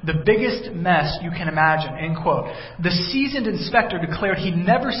pen, the biggest mess you can imagine, end quote. The seasoned inspector declared he'd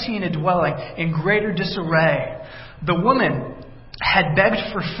never seen a dwelling in greater disarray. The woman had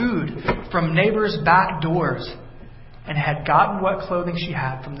begged for food from neighbors' back doors and had gotten what clothing she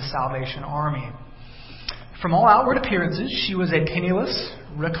had from the Salvation Army. From all outward appearances, she was a penniless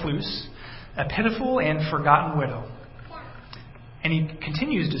recluse, a pitiful and forgotten widow. And he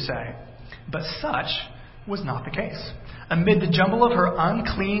continues to say, but such was not the case. Amid the jumble of her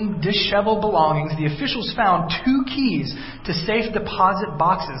unclean, disheveled belongings, the officials found 2 keys to safe deposit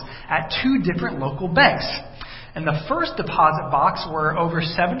boxes at 2 different local banks. In the first deposit box were over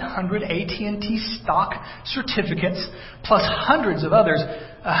 700 AT&T stock certificates, plus hundreds of other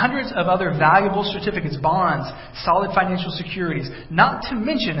valuable certificates, bonds, solid financial securities, not to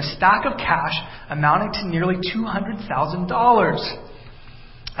mention a stack of cash amounting to nearly $200,000.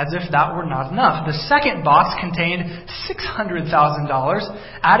 As if that were not enough, the second box contained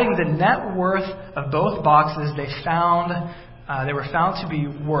 $600,000. Adding the net worth of both boxes, they were found to be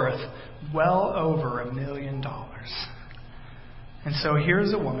worth well over $1 million. And so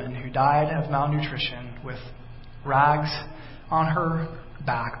here's a woman who died of malnutrition with rags on her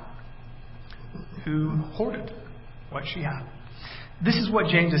back, who hoarded what she had. This is what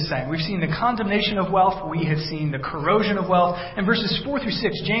James is saying. We've seen the condemnation of wealth. We have seen the corrosion of wealth. In verses 4 through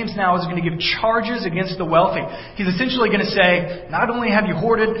 6, James now is going to give charges against the wealthy. He's essentially going to say, not only have you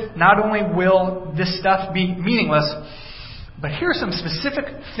hoarded, not only will this stuff be meaningless, but here are some specific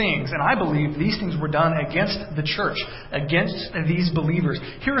things, and I believe these things were done against the church, against these believers.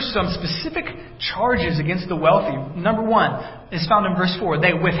 Here are some specific charges against the wealthy. Number 1 is found in verse 4.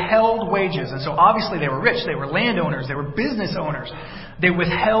 They withheld wages. And so obviously they were rich, they were landowners, they were business owners. They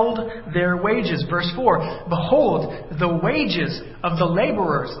withheld their wages. Verse 4, behold, the wages of the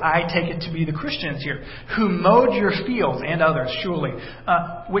laborers, I take it to be the Christians here, who mowed your fields, and others surely,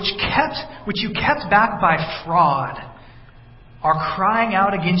 which you kept back by fraud, are crying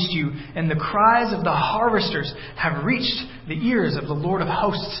out against you, and the cries of the harvesters have reached the ears of the Lord of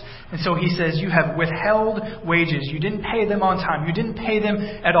hosts. And so he says, you have withheld wages. You didn't pay them on time. You didn't pay them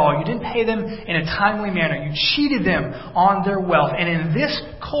at all. You didn't pay them in a timely manner. You cheated them on their wealth. And in this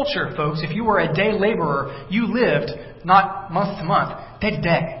culture, folks, if you were a day laborer, you lived not month to month, day to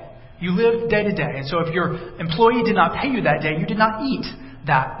day. You lived day to day. And so if your employee did not pay you that day, you did not eat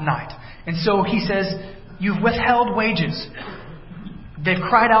that night. And so he says, you've withheld wages. They've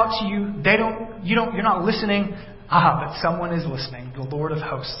cried out to you. You're not listening. But someone is listening. The Lord of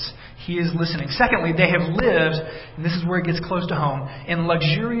hosts. He is listening. Secondly, they have lived, and this is where it gets close to home, in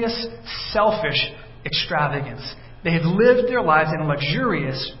luxurious, selfish extravagance. They have lived their lives in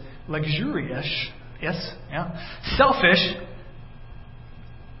selfish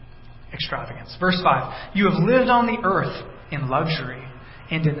extravagance. Verse 5. You have lived on the earth in luxury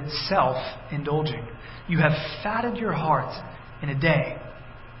and in self-indulging. You have fatted your hearts in a day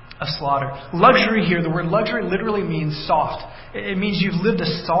of slaughter. Luxury here, the word luxury literally means soft. It means you've lived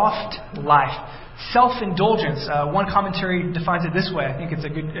a soft life. Self-indulgence, one commentary defines it this way. I think it's a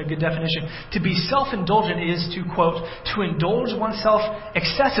good definition. To be self-indulgent is to, quote, to indulge oneself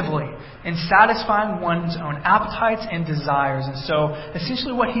excessively in satisfying one's own appetites and desires. And so,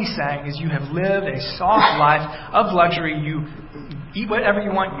 essentially what he's saying is you have lived a soft life of luxury. You eat whatever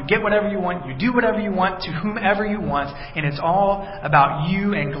you want, you get whatever you want, you do whatever you want to whomever you want, and it's all about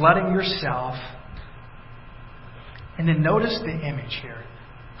you and glutting yourself. And then notice the image here.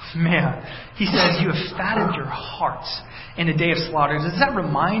 Man, he says, you have fattened your hearts in a day of slaughter. Does that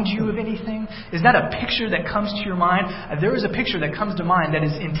remind you of anything? Is that a picture that comes to your mind? There is a picture that comes to mind that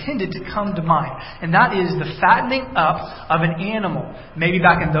is intended to come to mind. And that is the fattening up of an animal. Maybe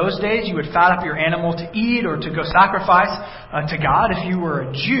back in those days, you would fat up your animal to eat or to go sacrifice to God if you were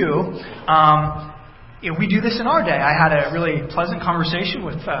a Jew. We do this in our day. I had a really pleasant conversation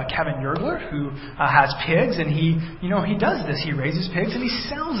with Kevin Yergler, who has pigs, and he does this. He raises pigs and he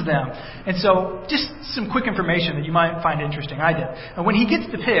sells them. And so, just some quick information that you might find interesting. I did. And when he gets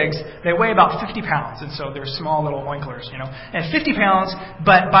the pigs, they weigh about 50 pounds, and so they're small little oinklers, and 50 pounds.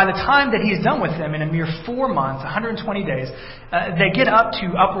 But by the time that he's done with them, in a mere 4 months, 120 days, they get up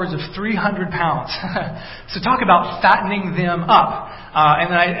to upwards of 300 pounds. So talk about fattening them up.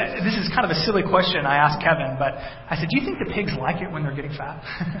 And this is kind of a silly question I asked Kevin, but I said, do you think the pigs like it when they're getting fat?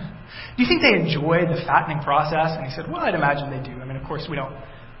 Do you think they enjoy the fattening process? And he said, well, I'd imagine they do. I mean, of course, we don't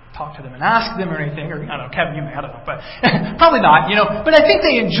talk to them and ask them or anything. Or, I don't know, Kevin, you may, I don't know. But probably not, But I think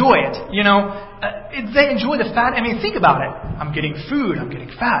they enjoy it, They enjoy the fat. I mean, think about it. I'm getting food. I'm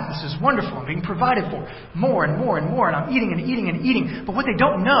getting fat. This is wonderful. I'm being provided for more and more and more. And I'm eating and eating and eating. But what they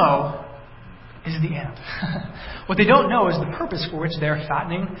don't know is the end. What they don't know is the purpose for which they're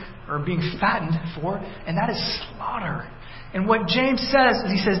fattening or being fattened for, and that is slaughter. And what James says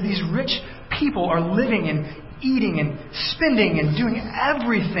is he says these rich people are living and eating and spending and doing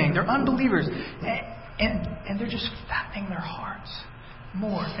everything. They're unbelievers. And they're just fattening their hearts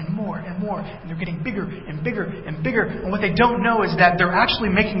more and more and more. And they're getting bigger and bigger and bigger. And what they don't know is that they're actually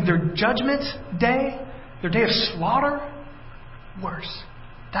making their judgment day, their day of slaughter, worse.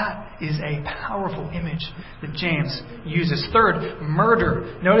 That is a powerful image that James uses. Third,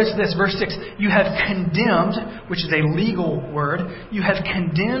 murder. Notice this, verse 6. You have condemned, which is a legal word, you have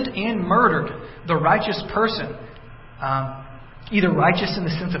condemned and murdered the righteous person. Either righteous in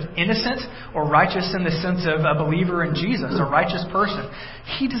the sense of innocent or righteous in the sense of a believer in Jesus, a righteous person.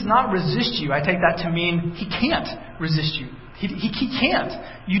 He does not resist you. I take that to mean he can't resist you. He can't.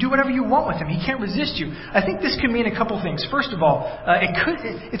 You do whatever you want with him. He can't resist you. I think this can mean a couple things. First of all,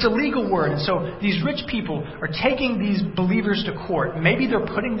 it's a legal word. And so these rich people are taking these believers to court. Maybe they're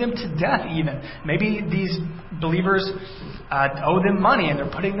putting them to death even. Maybe these believers owe them money and they're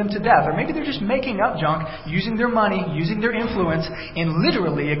putting them to death. Or maybe they're just making up junk, using their money, using their influence. And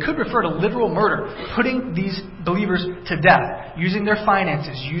literally, it could refer to literal murder. Putting these believers to death. Using their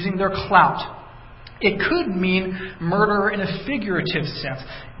finances, using their clout. It could mean murder in a figurative sense.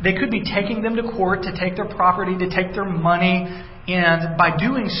 They could be taking them to court to take their property, to take their money, and by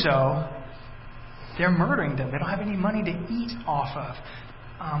doing so, they're murdering them. They don't have any money to eat off of.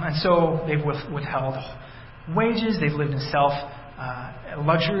 And so they've withheld wages. They've lived in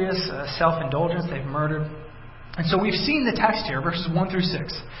luxurious self-indulgence. They've murdered. And so we've seen the text here, verses 1 through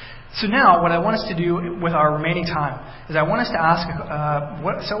 6. So now, what I want us to do with our remaining time is I want us to ask,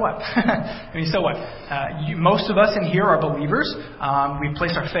 so what? I mean, so what? Most of us in here are believers. We've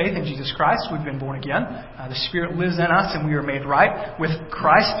placed our faith in Jesus Christ. We've been born again. The Spirit lives in us, and we are made right with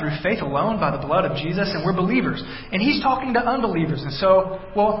Christ through faith alone by the blood of Jesus, and we're believers. And He's talking to unbelievers. And so,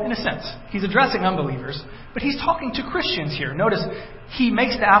 well, in a sense, He's addressing unbelievers, but He's talking to Christians here. Notice, He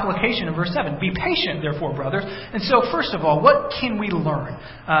makes the application in verse 7. Be patient, therefore, brothers. And so, first of all, what can we learn?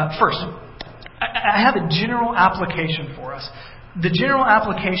 First, I have a general application for us. The general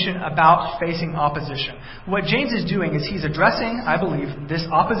application about facing opposition. What James is doing is he's addressing, I believe, this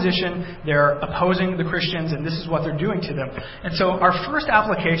opposition. They're opposing the Christians, and this is what they're doing to them. And so our first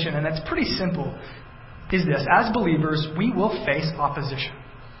application, and that's pretty simple, is this. As believers, we will face opposition.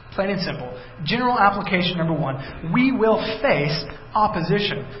 Plain and simple. General application number 1. We will face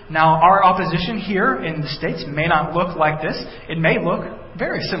opposition. Now, our opposition here in the States may not look like this. It may look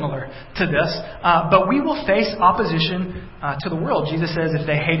very similar to this. But we will face opposition to the world. Jesus says, if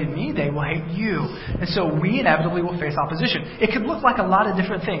they hated me, they will hate you. And so we inevitably will face opposition. It could look like a lot of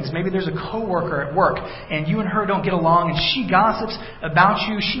different things. Maybe there's a coworker at work and you and her don't get along and she gossips about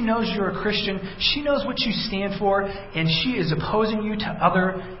you. She knows you're a Christian. She knows what you stand for and she is opposing you to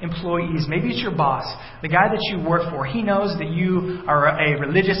other employees. Maybe it's your boss, the guy that you work for. He knows that you are a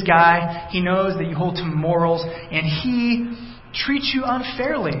religious guy. He knows that you hold to morals and he treats you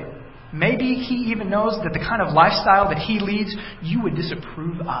unfairly. Maybe he even knows that the kind of lifestyle that he leads you would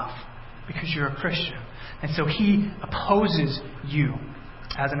disapprove of because you're a Christian. And so he opposes you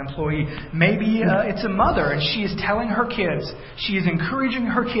as an employee. Maybe it's a mother and she is telling her kids, she is encouraging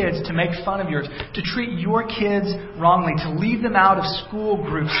her kids to make fun of yours, to treat your kids wrongly, to leave them out of school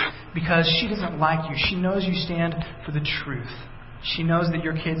groups because she doesn't like you. She knows you stand for the truth. She knows that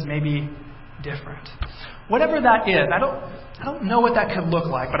your kids maybe different. Whatever that is, I don't know what that could look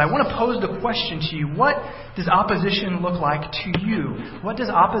like, but I want to pose the question to you. What does opposition look like to you? What does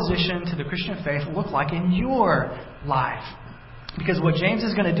opposition to the Christian faith look like in your life? Because what James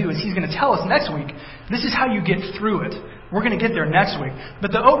is going to do is he's going to tell us next week, this is how you get through it. We're going to get there next week.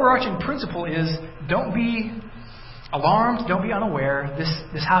 But the overarching principle is, don't be alarmed, don't be unaware.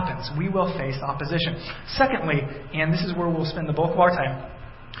 This happens. We will face opposition. Secondly, and this is where we'll spend the bulk of our time,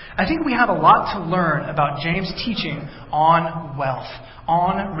 I think we have a lot to learn about James' teaching on wealth,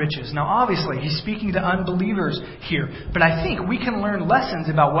 on riches. Now, obviously, he's speaking to unbelievers here, but I think we can learn lessons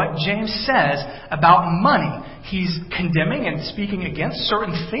about what James says about money. He's condemning and speaking against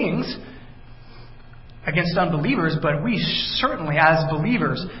certain things, against unbelievers, but we certainly, as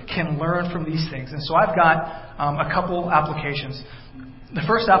believers, can learn from these things. And so I've got a couple applications. The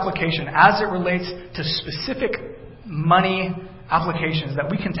first application, as it relates to specific money applications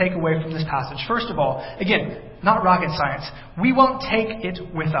that we can take away from this passage. First of all, again, not rocket science. We won't take it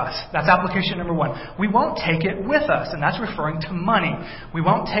with us. That's application number one. We won't take it with us, and that's referring to money. We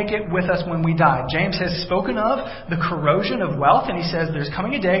won't take it with us when we die. James has spoken of the corrosion of wealth, and he says there's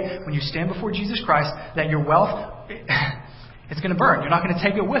coming a day when you stand before Jesus Christ that your wealth, it's going to burn. You're not going to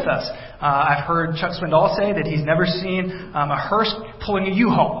take it with us. I've heard Chuck Swindoll say that he's never seen a hearse pulling a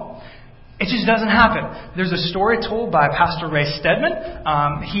U-Haul. It just doesn't happen. There's a story told by Pastor Ray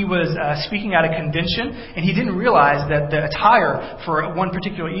Stedman. He was speaking at a convention, and he didn't realize that the attire for one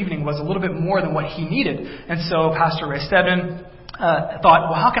particular evening was a little bit more than what he needed. And so Pastor Ray Stedman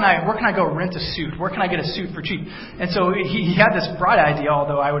thought, well, where can I go rent a suit? Where can I get a suit for cheap? And so he had this bright idea,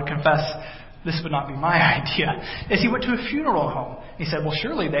 although I would confess this would not be my idea, is he went to a funeral home. He said, well,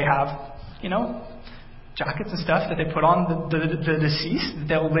 surely they have, jackets and stuff that they put on the deceased that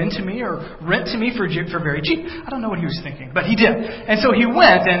they'll lend to me or rent to me for very cheap. I don't know what he was thinking, but he did. And so he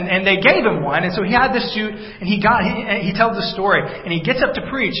went, and they gave him one, and so he had this suit, and he tells the story, and he gets up to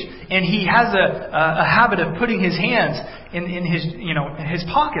preach, and he has a habit of putting his hands in his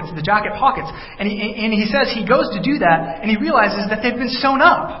pockets, the jacket pockets, and he says he goes to do that, and he realizes that they've been sewn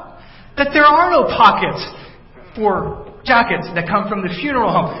up, that there are no pockets for jackets that come from the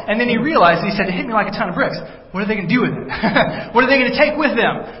funeral home. And then he realized, he said, it hit me like a ton of bricks. What are they going to do with it? What are they going to take with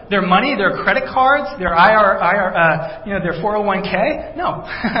them? Their money, their credit cards, their their 401k? No.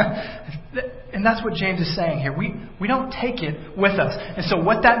 And that's what James is saying here. We don't take it with us. And so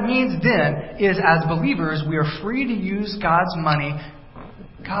what that means then is, as believers, we are free to use God's money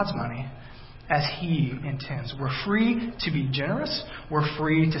as He intends. We're free to be generous, we're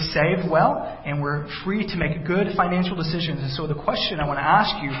free to save well, and we're free to make good financial decisions. And so the question I want to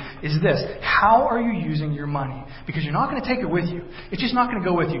ask you is this: how are you using your money? Because you're not going to take it with you. It's just not going to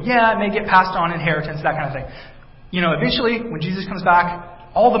go with you. Yeah, it may get passed on inheritance, that kind of thing. Eventually, when Jesus comes back,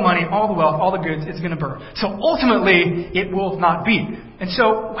 all the money, all the wealth, all the goods, it's going to burn. So ultimately, it will not be. And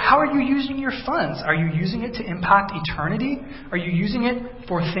so, how are you using your funds? Are you using it to impact eternity? Are you using it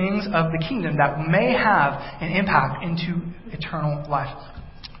for things of the kingdom that may have an impact into eternal life?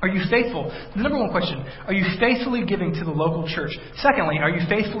 Are you faithful? The number one question, are you faithfully giving to the local church? Secondly, are you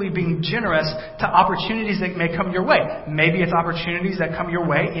faithfully being generous to opportunities that may come your way? Maybe it's opportunities that come your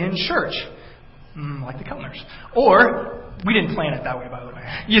way in church, like the Keltners. Or, we didn't plan it that way, by the way.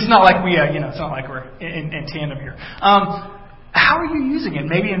 It's not like it's not like we're in tandem here. How are you using it?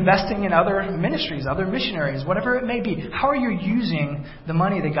 Maybe investing in other ministries, other missionaries, whatever it may be. How are you using the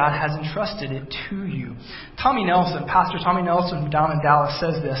money that God has entrusted it to you? Pastor Tommy Nelson down in Dallas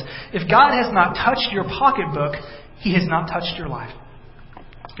says this: if God has not touched your pocketbook, He has not touched your life.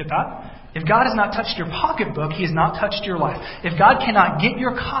 Get that? If God has not touched your pocketbook, He has not touched your life. If God cannot get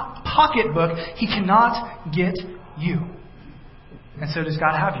your pocketbook, He cannot get you. And so does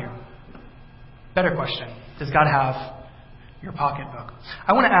God have you? Better question, does God have your pocketbook?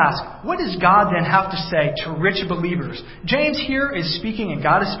 I want to ask, what does God then have to say to rich believers? James here is speaking, and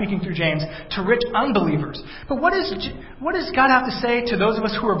God is speaking through James, to rich unbelievers. But what does God have to say to those of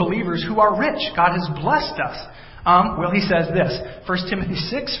us who are believers who are rich? God has blessed us. He says this, 1 Timothy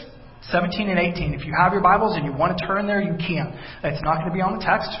 6, 17 and 18. If you have your Bibles and you want to turn there, you can. It's not going to be on the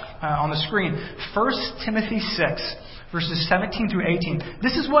text, on the screen. 1 Timothy 6. Verses 17 through 18.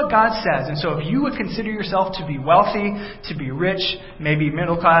 This is what God says. And so if you would consider yourself to be wealthy, to be rich, maybe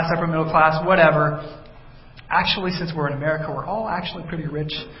middle class, upper middle class, whatever. Actually, since we're in America, we're all actually pretty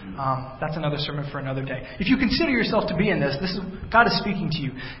rich. That's another sermon for another day. If you consider yourself to be in this is God is speaking to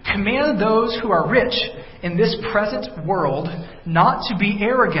you. Command those who are rich in this present world not to be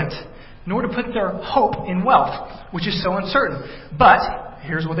arrogant, nor to put their hope in wealth, which is so uncertain. But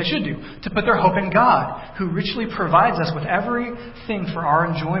here's what they should do: to put their hope in God, who richly provides us with everything for our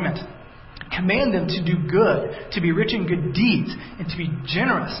enjoyment. Command them to do good, to be rich in good deeds, and to be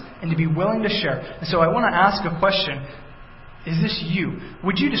generous, and to be willing to share. And so I want to ask a question. Is this you?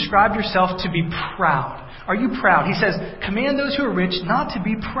 Would you describe yourself to be proud? Are you proud? He says, command those who are rich not to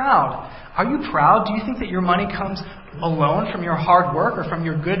be proud. Are you proud? Do you think that your money comes alone from your hard work or from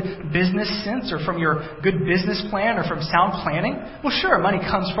your good business sense or from your good business plan or from sound planning? Well, sure, money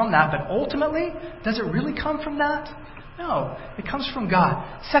comes from that, but ultimately, does it really come from that? No, it comes from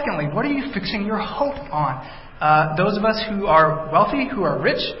God. Secondly, what are you fixing your hope on? Those of us who are wealthy, who are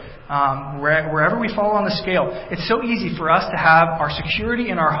rich, wherever we fall on the scale, it's so easy for us to have our security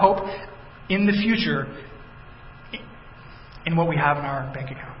and our hope in the future in what we have in our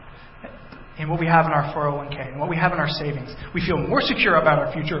bank account, in what we have in our 401k, in what we have in our savings. We feel more secure about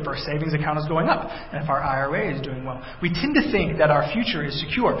our future if our savings account is going up and if our IRA is doing well. We tend to think that our future is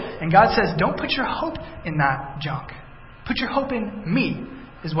secure. And God says, don't put your hope in that junk. Put your hope in me,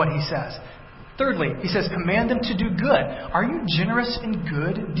 is what He says. Thirdly, He says, command them to do good. Are you generous in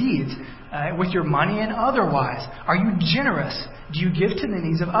good deeds with your money and otherwise? Are you generous? Do you give to the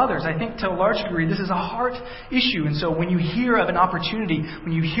needs of others? I think to a large degree this is a heart issue. And so when you hear of an opportunity,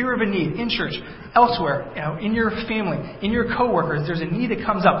 when you hear of a need in church, elsewhere, in your family, in your coworkers, there's a need that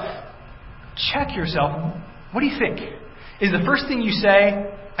comes up, check yourself. What do you think? Is the first thing you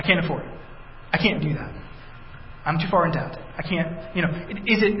say, I can't afford it. I can't do that. I'm too far in debt. I can't,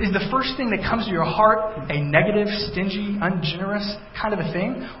 is the first thing that comes to your heart a negative, stingy, ungenerous kind of a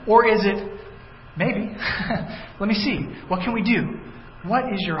thing? Or is it, maybe, let me see, what can we do? What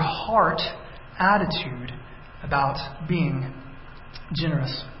is your heart attitude about being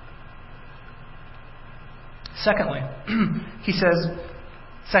generous? Secondly, he says,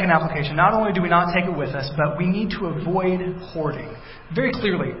 second application, not only do we not take it with us, but we need to avoid hoarding. Very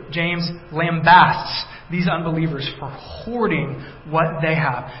clearly, James lambasts these unbelievers for hoarding what they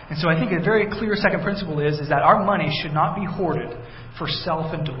have. And so I think a very clear second principle is that our money should not be hoarded for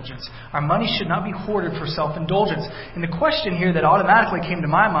self-indulgence. Our money should not be hoarded for self-indulgence. And the question here that automatically came to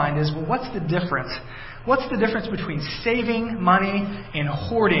my mind is, well, what's the difference? What's the difference between saving money and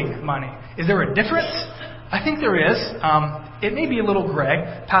hoarding money? Is there a difference? I think there is. It may be a little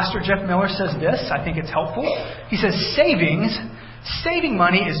gray. Pastor Jeff Miller says this. I think it's helpful. He says saving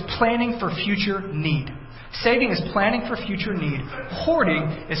money is planning for future need. Saving is planning for future need. Hoarding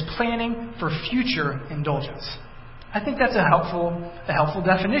is planning for future indulgence. I think that's a helpful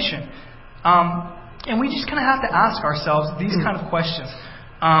definition. And we just kind of have to ask ourselves these kind of questions.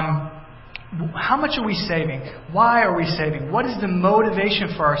 How much are we saving? Why are we saving? What is the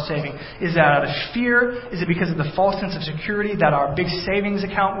motivation for our saving? Is that out of fear? Is it because of the false sense of security that our big savings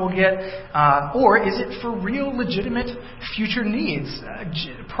account will get? Or is it for real, legitimate future needs?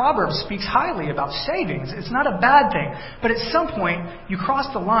 Proverbs speaks highly about savings. It's not a bad thing. But at some point, you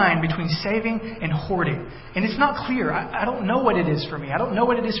cross the line between saving and hoarding. And it's not clear. I don't know what it is for me. I don't know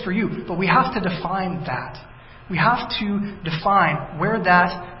what it is for you. But we have to define that. We have to define where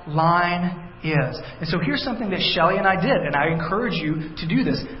that line is. And so here's something that Shelley and I did, and I encourage you to do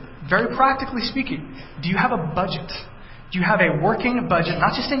this. Very practically speaking, do you have a budget? Do you have a working budget,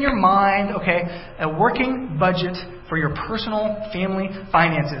 not just in your mind, okay, a working budget for your personal family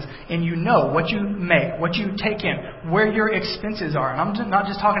finances, and you know what you make, what you take in, where your expenses are. And I'm not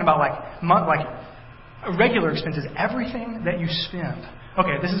just talking about like regular expenses, everything that you spend.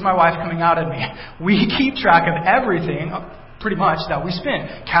 Okay, this is my wife coming out at me. We keep track of everything, pretty much, that we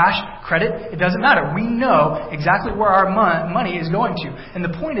spend. Cash, credit, it doesn't matter. We know exactly where our money is going to. And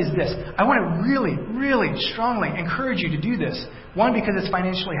the point is this. I want to really, really strongly encourage you to do this. One, because it's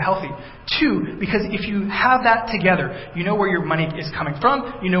financially healthy. Two, because if you have that together, you know where your money is coming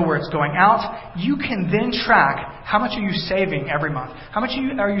from, you know where it's going out, you can then track how much are you saving every month? How much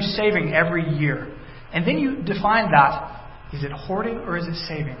are you saving every year? And then you define that. Is it hoarding or is it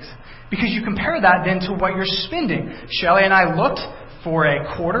savings? Because you compare that then to what you're spending. Shelley and I looked for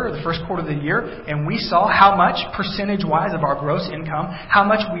a quarter, the first quarter of the year, and we saw how much percentage-wise of our gross income, how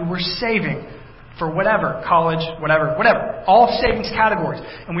much we were saving for whatever, college, whatever, all savings categories.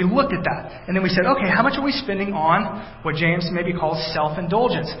 And we looked at that. And then we said, okay, how much are we spending on what James maybe calls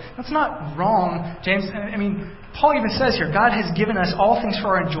self-indulgence? That's not wrong, James. Paul even says here, God has given us all things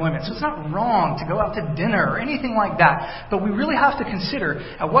for our enjoyment. So it's not wrong to go out to dinner or anything like that. But we really have to consider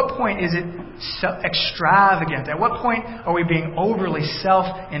at what point is it extravagant? At what point are we being overly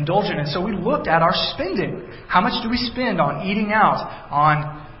self-indulgent? And so we looked at our spending. How much do we spend on eating out,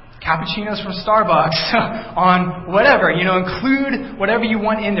 on cappuccinos from Starbucks, on whatever, include whatever you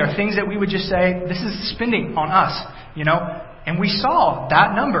want in there. Things that we would just say, this is spending on us, And we saw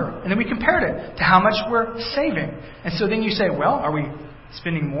that number, and then we compared it to how much we're saving. And so then you say, well, are we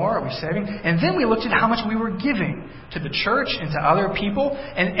spending more? Are we saving? And then we looked at how much we were giving to the church and to other people.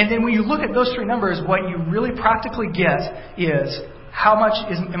 And then when you look at those three numbers, what you really practically get is how much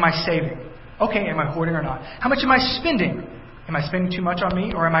am I saving? Okay, am I hoarding or not? How much am I spending? Am I spending too much on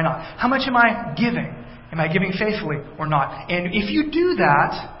me or am I not? How much am I giving? Am I giving faithfully or not? And if you do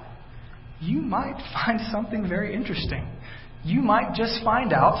that, you might find something very interesting. You might just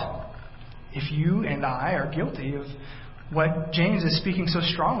find out if you and I are guilty of what James is speaking so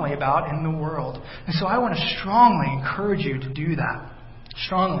strongly about in the world. And so I want to strongly encourage you to do that.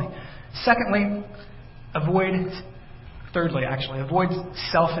 Strongly. Secondly, avoid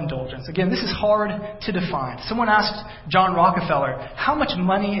self-indulgence. Again, this is hard to define. Someone asked John Rockefeller, how much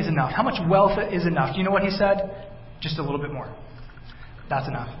money is enough? How much wealth is enough? Do you know what he said? Just a little bit more. That's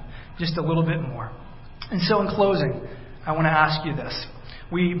enough. Just a little bit more. And so in closing, I want to ask you this.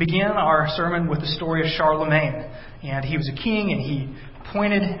 We began our sermon with the story of Charlemagne. And he was a king, and he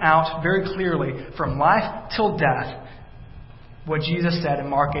pointed out very clearly from life till death what Jesus said in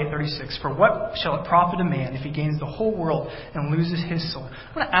Mark 8:36, for what shall it profit a man if he gains the whole world and loses his soul?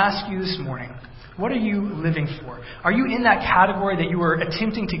 I want to ask you this morning, what are you living for? Are you in that category that you are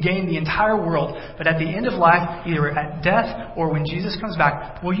attempting to gain the entire world, but at the end of life, either at death or when Jesus comes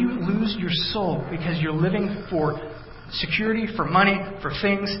back, will you lose your soul because you're living for security, for money, for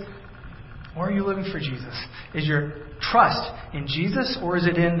things? Or are you living for Jesus? Is your trust in Jesus, or is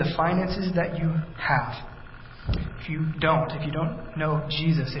it in the finances that you have? If you don't know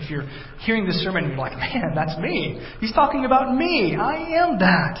Jesus, if you're hearing this sermon and you're like, man, that's me. He's talking about me. I am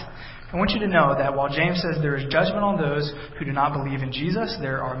that. I want you to know that while James says there is judgment on those who do not believe in Jesus,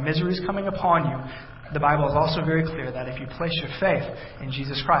 there are miseries coming upon you. The Bible is also very clear that if you place your faith in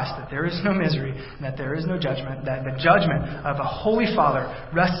Jesus Christ, that there is no misery, and that there is no judgment, that the judgment of a holy Father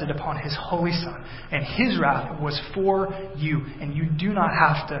rested upon His holy Son, and His wrath was for you, and you do not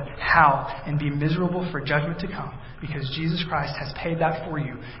have to howl and be miserable for judgment to come, because Jesus Christ has paid that for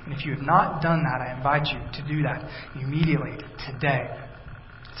you. And if you have not done that, I invite you to do that immediately, today.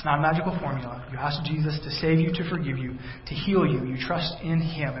 It's not a magical formula. You ask Jesus to save you, to forgive you, to heal you. You trust in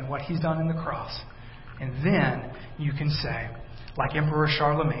Him and what He's done in the cross. And then you can say, like Emperor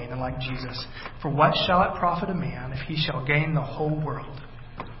Charlemagne and like Jesus, for what shall it profit a man if he shall gain the whole world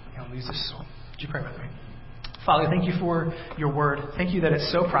and lose his soul? Would you pray with me? Father, thank you for your word. Thank you that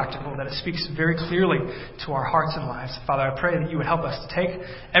it's so practical, that it speaks very clearly to our hearts and lives. Father, I pray that you would help us to take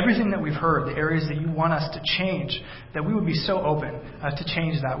everything that we've heard, the areas that you want us to change, that we would be so open to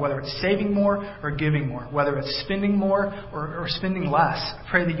change that, whether it's saving more or giving more, whether it's spending more or spending less. I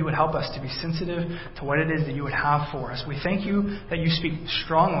pray that you would help us to be sensitive to what it is that you would have for us. We thank you that you speak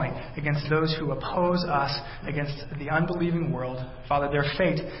strongly against those who oppose us, against the unbelieving world. Father, their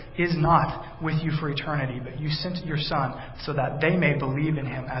fate is not with you for eternity, but you sent your Son so that they may believe in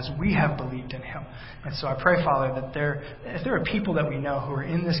Him as we have believed in Him. And so I pray, Father, that if there are people that we know who are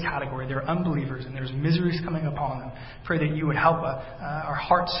in this category, they're unbelievers and there's miseries coming upon them, pray that you would help our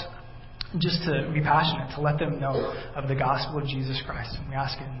hearts just to be passionate, to let them know of the gospel of Jesus Christ. And we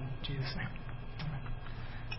ask it in Jesus' name.